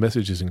WhatsApp, the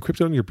message is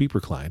encrypted on your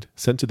Beeper client,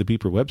 sent to the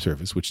Beeper web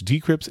service, which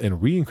decrypts and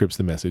re-encrypts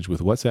the message with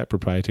WhatsApp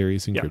proprietary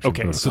encryption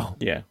protocol. So,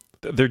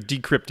 they're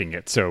decrypting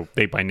it, so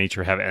they by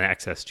nature have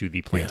access to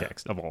the plain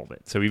text of all of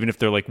it. So even if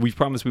they're like, we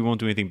promise we won't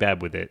do anything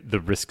bad with it, the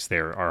risks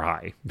there are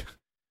high.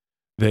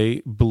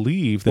 They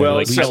believe that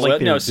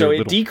so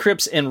it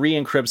decrypts and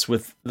re-encrypts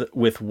with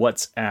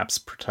WhatsApp's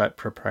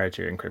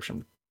proprietary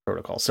encryption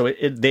protocol. So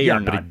they are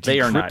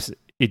not.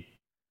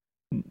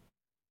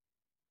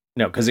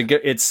 No, because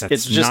it's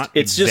just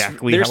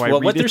exactly how I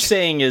read what they're it.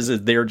 saying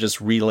is they're just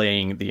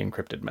relaying the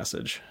encrypted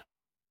message,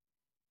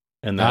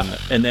 and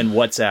then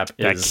WhatsApp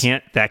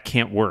that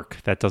can't work.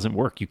 That doesn't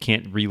work. You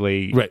can't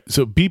relay. Right.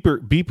 So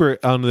Beeper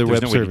on their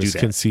web no way to service do that.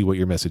 can see what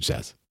your message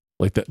says.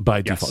 Like that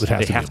by default,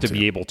 they have to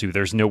be able to.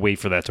 There's no way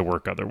for that to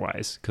work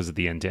otherwise because of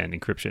the end-to-end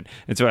encryption.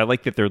 And so I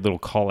like that their little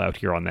call out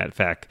here on that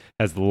fact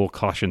has the little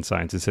caution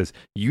signs. It says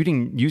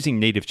using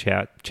native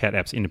chat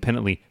apps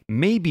independently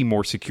may be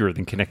more secure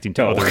than connecting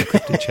to other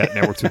encrypted chat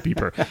networks with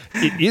Beeper.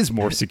 It is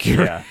more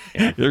secure.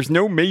 Yeah. There's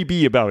no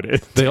maybe about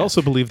it. They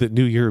also believe that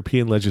new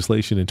European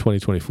legislation in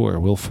 2024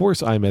 will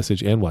force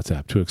iMessage and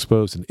WhatsApp to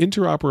expose an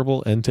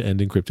interoperable end-to-end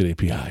encrypted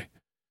API.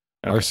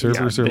 Okay. Our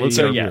servers are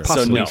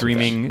possibly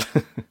dreaming.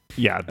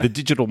 The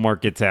Digital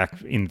Markets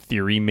Act, in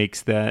theory,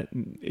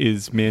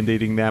 is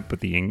mandating that,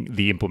 but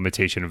the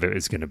implementation of it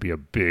is going to be a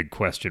big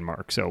question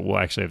mark. So we'll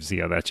actually have to see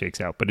how that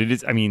shakes out. But it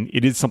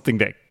is something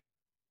that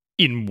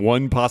in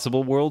one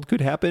possible world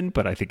could happen,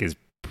 but I think is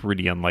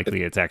pretty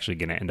unlikely it's actually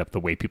going to end up the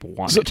way people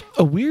want it.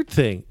 A weird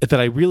thing that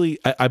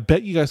I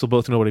bet you guys will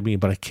both know what I mean,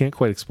 but I can't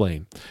quite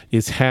explain,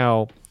 is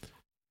how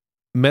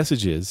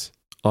messages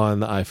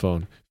on the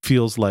iPhone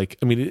feels like,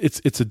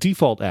 it's a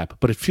default app,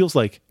 but it feels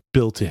like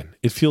built in.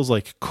 It feels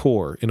like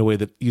core in a way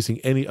that using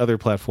any other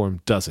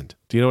platform doesn't.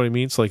 Do you know what I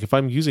mean? So like if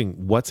I'm using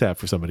WhatsApp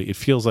for somebody, it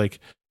feels like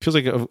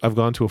I've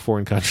gone to a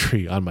foreign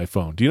country on my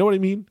phone. Do you know what I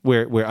mean?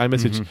 Where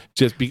iMessage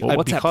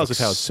because of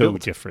how it's so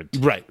built. Different.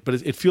 Right. But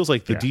it feels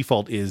like the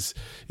default is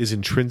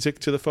intrinsic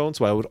to the phone.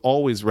 So I would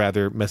always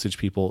rather message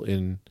people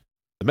in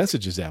the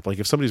Messages app. Like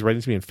if somebody's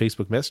writing to me in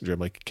Facebook Messenger, I'm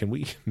like, can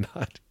we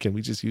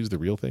just use the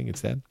real thing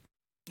instead?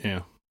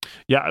 Yeah.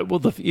 Yeah, well,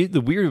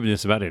 the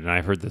weirdness about it, and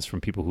I've heard this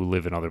from people who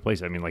live in other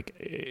places.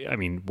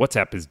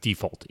 WhatsApp is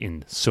default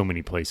in so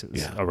many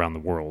places around the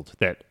world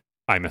that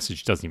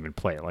iMessage doesn't even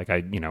play. Like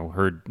I,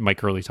 heard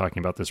Mike Hurley talking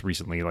about this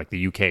recently. Like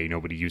the UK,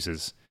 nobody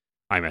uses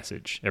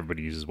iMessage;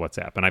 everybody uses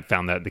WhatsApp. And I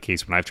found that the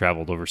case when I've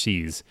traveled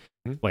overseas,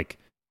 like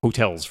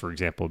hotels, for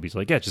example, would be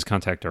like, just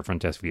contact our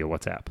front desk via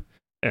WhatsApp,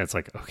 and it's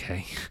like,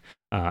 okay,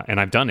 and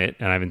I've done it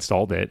and I've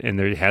installed it, and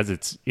it has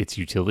its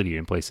utility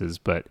in places,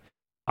 but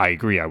I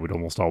agree. I would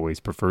almost always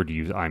prefer to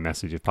use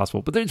iMessage if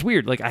possible. But then it's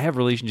weird. Like I have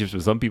relationships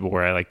with some people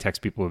where I like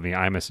text people with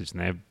iMessage,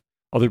 and they have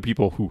other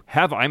people who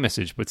have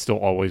iMessage but still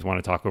always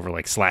want to talk over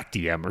like Slack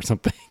DM or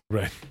something.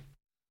 Right.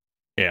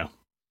 Yeah.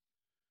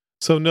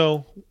 So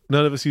no,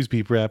 none of us use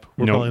Beeper app.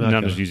 None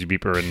of us use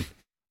Beeper, and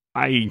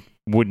I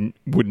wouldn't.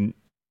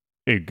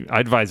 I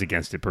advise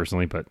against it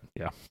personally, but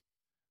yeah.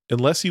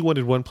 Unless you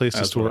wanted one place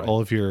to store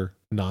all of your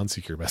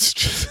non-secure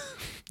messages.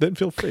 Then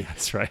feel free.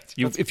 That's right.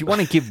 If you want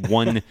to give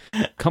one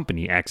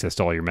company access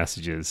to all your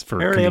messages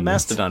for already have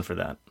Mastodon for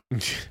that.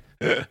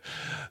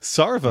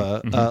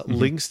 Sarva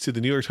links to the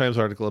New York Times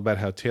article about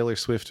how Taylor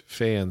Swift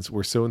fans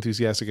were so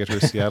enthusiastic at her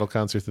Seattle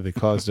concert that they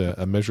caused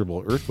a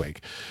measurable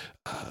earthquake.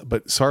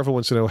 But Sarva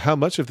wants to know how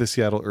much of the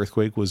Seattle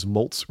earthquake was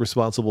Moltz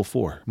responsible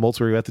for.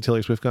 Moltz, were you at the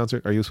Taylor Swift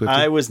concert? Are you a Swiftie?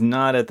 I was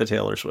not at the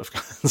Taylor Swift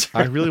concert.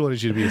 I really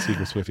wanted you to be a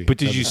secret Swiftie. But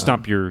did you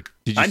stop your?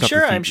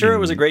 I'm sure it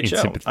was a great show.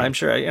 Sympathy? I'm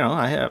sure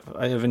I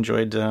have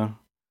enjoyed some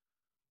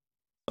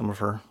of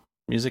her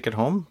music at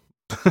home.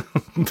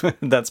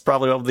 That's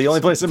probably the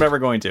only place I'm ever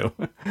going to.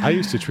 I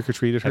used to trick or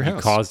treat at her house. Have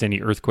you caused any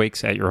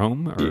earthquakes at your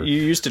home? Or?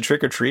 You used to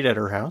trick or treat at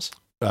her house?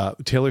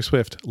 Taylor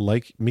Swift,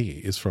 like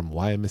me, is from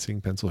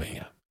Wyomissing,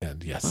 Pennsylvania.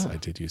 And yes, I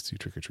did used to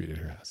trick or treat at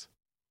her house.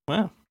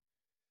 Wow.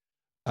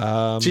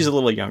 Um, She's a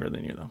little younger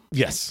than you, though.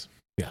 yes,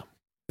 yeah.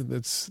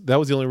 That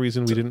was the only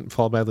reason we didn't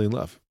fall madly in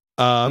love.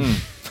 I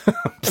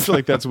feel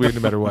like that's weird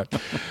no matter what.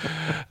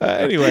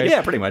 Anyway,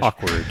 Yeah, pretty much.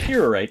 Awkward.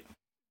 You're right.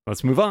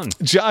 Let's move on.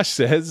 Josh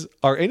says,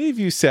 "Are any of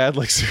you sad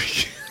like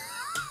Syracuse?"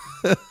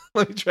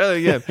 Let me try that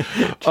again.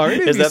 Are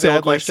any of Is you that the whole sad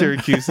like question?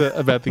 Syracuse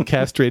about the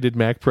castrated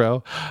Mac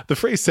Pro? The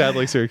phrase "sad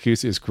like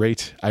Syracuse" is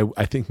great.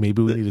 I think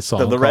maybe we need a song.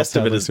 The called rest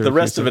Sad of it Like is the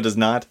rest of Syracuse it is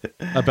not.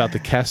 about the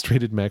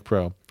castrated Mac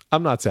Pro.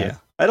 I'm not sad. Yeah.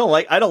 I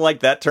don't like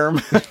that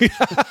term.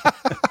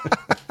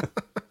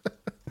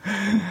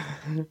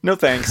 No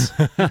thanks.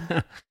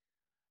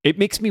 It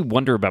makes me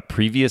wonder about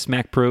previous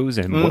Mac Pros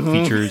and what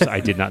features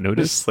I did not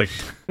notice. Just like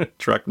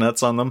truck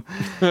nuts on them.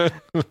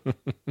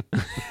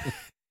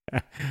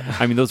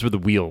 I mean, those were the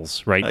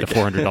wheels, right? The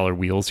 $400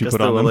 wheels you Just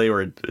put on them. they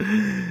were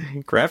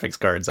graphics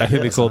cards. I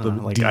think they guess. called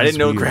them Like, D's I didn't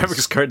know wheels.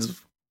 graphics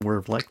cards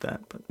were like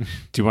that. But Do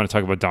you want to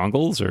talk about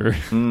dongles or?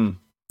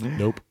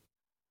 Nope.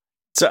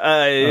 So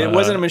it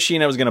wasn't a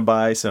machine I was going to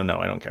buy, so no,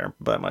 I don't care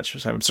that much.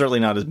 So I'm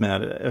certainly not as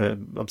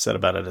upset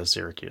about it as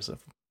Syracuse.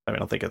 I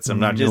don't think it's. I'm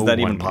not. Is that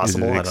even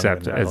possible? I don't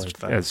Except even know as if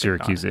that- as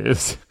Syracuse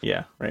is.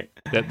 Yeah, right.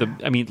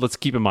 I mean, let's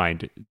keep in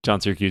mind,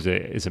 John Syracuse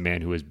is a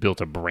man who has built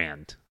a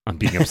brand on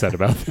being upset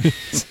about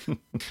things.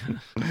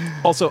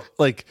 Also,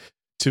 like,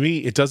 to me,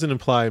 it doesn't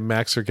imply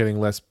Macs are getting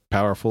less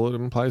powerful. It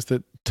implies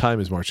that time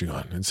is marching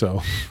on. And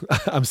so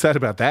I'm sad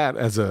about that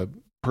as a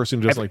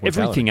person who doesn't like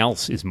mortality. Everything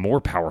else is more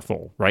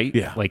powerful, right?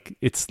 Yeah. Like,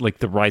 it's like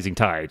the rising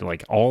tide.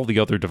 Like, all the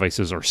other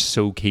devices are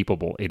so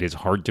capable. It is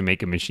hard to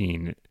make a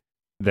machine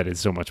that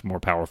is so much more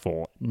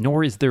powerful,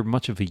 nor is there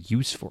much of a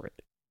use for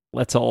it.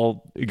 Let's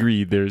all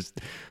agree there's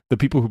the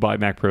people who buy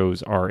Mac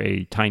Pros are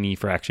a tiny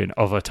fraction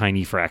of a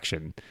tiny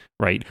fraction,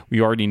 right?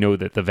 We already know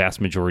that the vast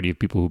majority of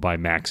people who buy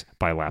Macs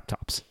buy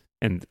laptops.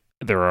 And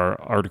there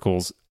are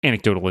articles,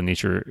 anecdotal in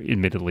nature,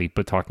 admittedly,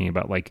 but talking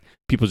about like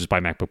people just buy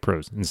MacBook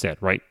Pros instead,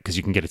 right? Because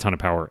you can get a ton of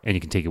power and you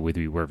can take it with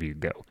you wherever you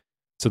go.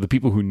 So the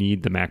people who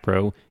need the Mac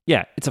Pro,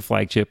 yeah, it's a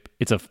flagship.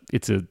 It's a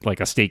like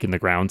a stake in the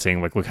ground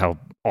saying like, look how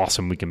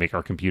awesome we can make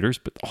our computers.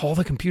 But all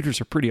the computers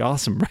are pretty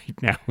awesome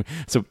right now.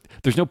 So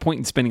there's no point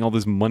in spending all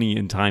this money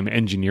and time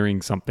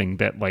engineering something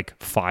that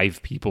like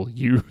 5 people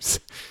use.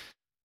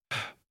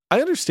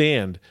 I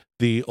understand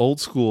the old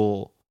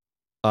school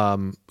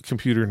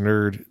computer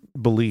nerd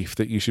belief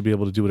that you should be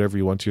able to do whatever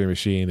you want to your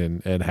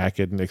machine and hack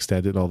it and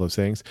extend it and all those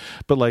things.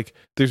 But like,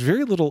 there's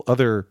very little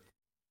other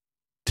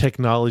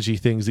technology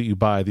things that you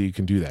buy that you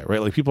can do that,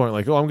 right? Like, people aren't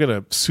like, oh, I'm going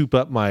to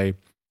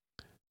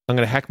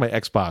hack my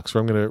Xbox, or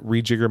I'm going to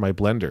rejigger my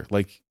blender.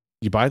 Like,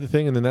 you buy the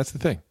thing and then that's the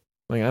thing.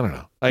 Like, I don't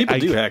know. People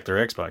do hack their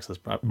Xboxes,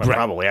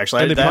 probably. And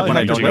Actually, they that probably one I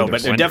hack don't their know,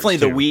 but blenders definitely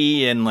the too.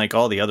 Wii and like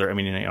all the other. I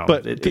mean,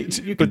 But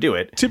you can do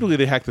it. Typically,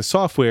 they hack the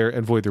software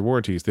and void their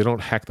warranties. They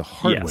don't hack the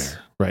hardware, Yes.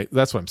 right?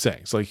 That's what I'm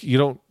saying. It's like you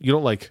don't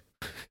like,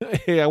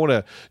 hey, I want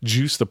to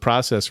juice the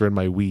processor in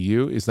my Wii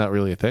U. Is not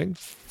really a thing.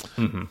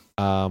 Mm-hmm.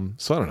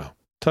 So I don't know.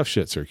 Tough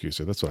shit,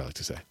 Syracuser. That's what I like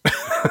to say.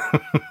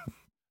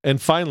 And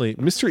finally,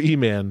 Mr.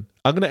 E-Man,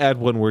 I'm going to add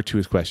one word to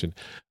his question.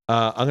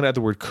 I'm going to add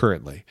the word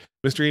currently.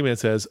 Mr. E-Man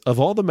says, of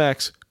all the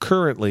Macs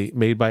currently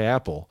made by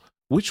Apple,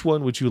 which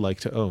one would you like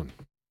to own?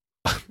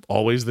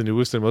 Always the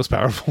newest and most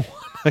powerful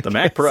one. The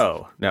Mac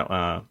Pro. No,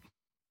 I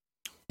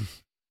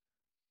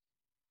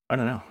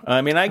don't know.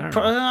 I mean, I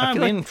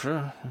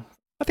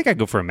think I'd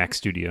go for a Mac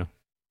Studio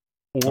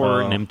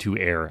or an M2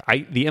 Air.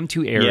 The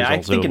M2 Air is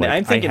also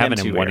I'm thinking I have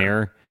M2 an M1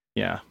 Air.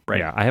 Yeah,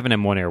 right. Yeah, I have an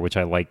M1 Air, which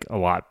I like a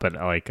lot, but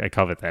I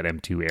covet that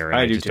M2 Air, and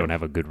I do just too. don't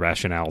have a good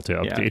rationale to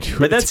update to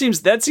But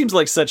it. that seems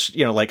like such,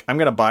 like I'm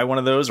going to buy one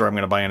of those, or I'm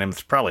going to buy an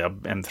probably a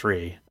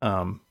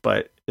M3.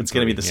 But it's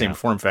going to be the same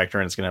form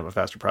factor, and it's going to have a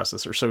faster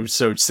processor.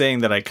 So saying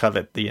that I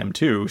covet the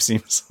M2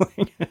 seems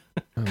like,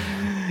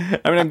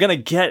 I mean, I'm going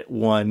to get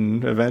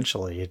one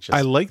eventually.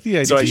 I like the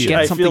idea. So I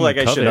feel like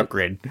I should covet.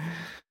 upgrade.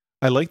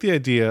 I like the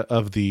idea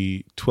of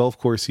the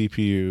 12-core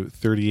CPU,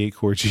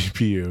 38-core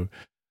GPU,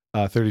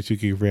 32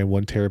 gig of RAM,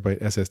 1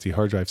 terabyte SSD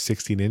hard drive,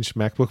 16-inch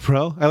MacBook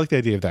Pro. I like the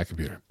idea of that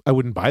computer. I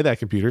wouldn't buy that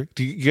computer.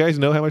 Do you guys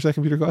know how much that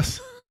computer costs?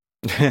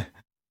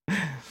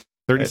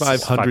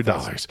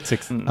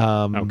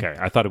 $3,500. Okay,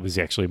 I thought it was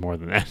actually more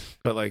than that.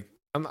 But like,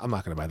 I'm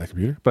not going to buy that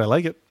computer, but I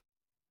like it.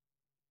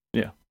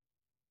 Yeah.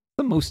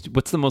 What's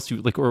the most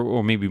like,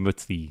 or maybe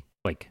what's the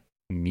like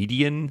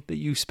median that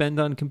you spend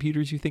on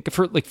computers? You think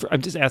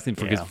I'm just asking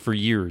because for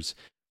years,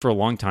 for a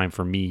long time,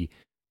 for me,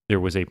 there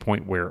was a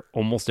point where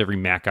almost every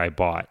Mac I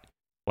bought,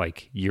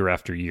 like year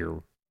after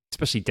year,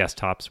 especially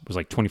desktops, was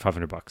like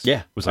 $2,500.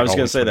 Yeah, was I was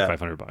going to say that.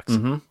 $2,500.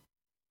 Mm-hmm.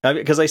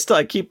 Because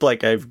I keep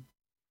I've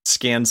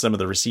scanned some of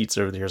the receipts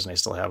over the years, and I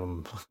still have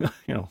them.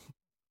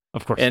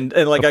 Of course. And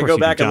like I go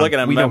back and look at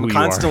them, I'm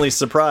constantly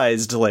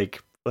surprised.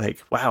 Like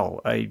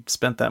wow, I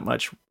spent that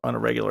much on a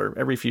regular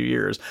every few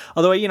years.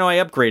 Although I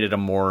upgraded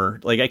them more.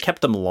 Like I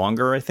kept them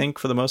longer, I think,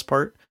 for the most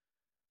part.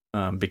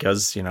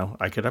 Because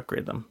I could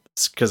upgrade them.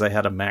 It's because I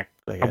had a Mac.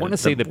 I want to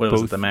say that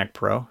was it, the Mac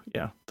Pro.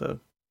 Yeah, what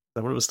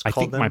it was called. I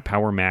think then? my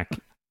Power Mac.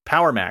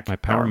 My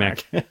Power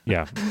Mac.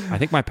 Yeah, I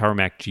think my Power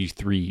Mac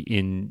G3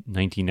 in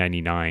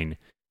 1999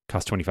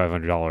 cost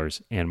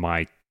 $2,500, and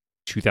my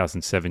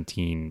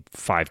 2017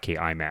 5K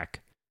iMac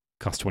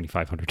cost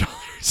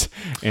 $2,500.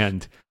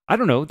 And I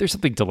don't know, there's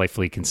something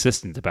delightfully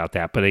consistent about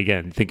that. But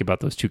again, think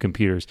about those two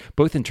computers,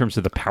 both in terms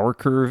of the power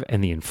curve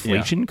and the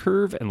inflation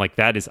curve. And like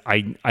that is,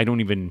 I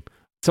don't even,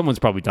 someone's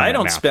probably done I that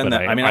don't math, spend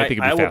that. I mean, I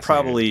think will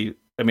probably,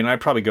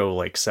 I'd probably go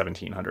like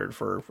 $1,700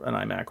 for an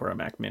iMac or a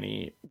Mac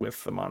Mini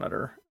with the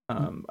monitor.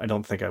 I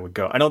don't think I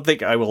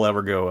will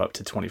ever go up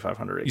to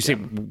 $2,500. You say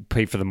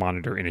pay for the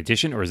monitor in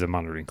addition, or is the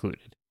monitor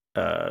included?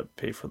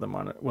 Pay for the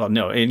monitor. Well,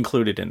 no,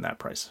 included in that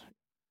price.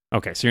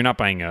 Okay, so you're not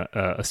buying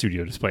a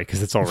studio display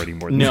because it's already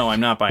more than No,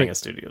 I'm not buying a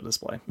studio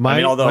display.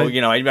 Although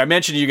I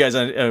mentioned to you guys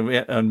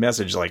on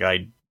message, like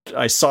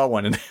I saw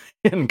one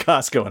in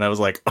Costco and I was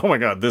like, oh my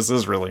God, this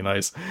is really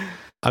nice.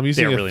 I'm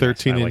using a really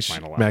 13-inch nice.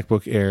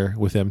 MacBook Air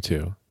with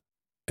M2,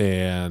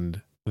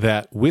 and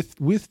that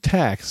with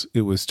tax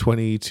it was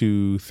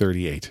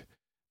 $2,238,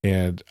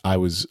 and I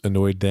was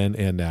annoyed then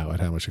and now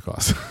at how much it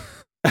costs.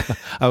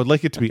 I would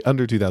like it to be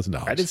under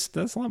 $2,000.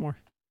 That's a lot more.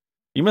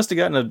 You must have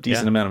gotten a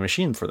decent amount of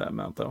machine for that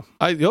amount, though.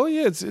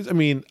 It's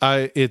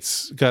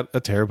got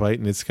a terabyte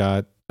and it's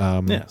got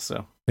an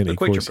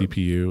 8-core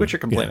CPU. Quit your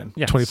complaining.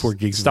 Yeah, 24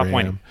 gigs Stop of RAM.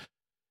 whining.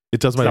 It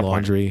does my Stop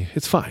laundry. Whining.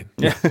 It's fine.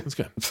 Yeah, it's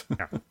good.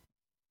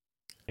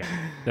 Yeah,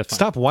 that's fine.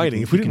 Stop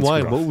whining. If we didn't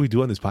whine, what would we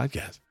do on this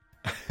podcast?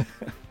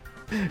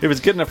 It was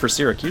good enough for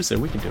Syracuse, so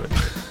we can do it.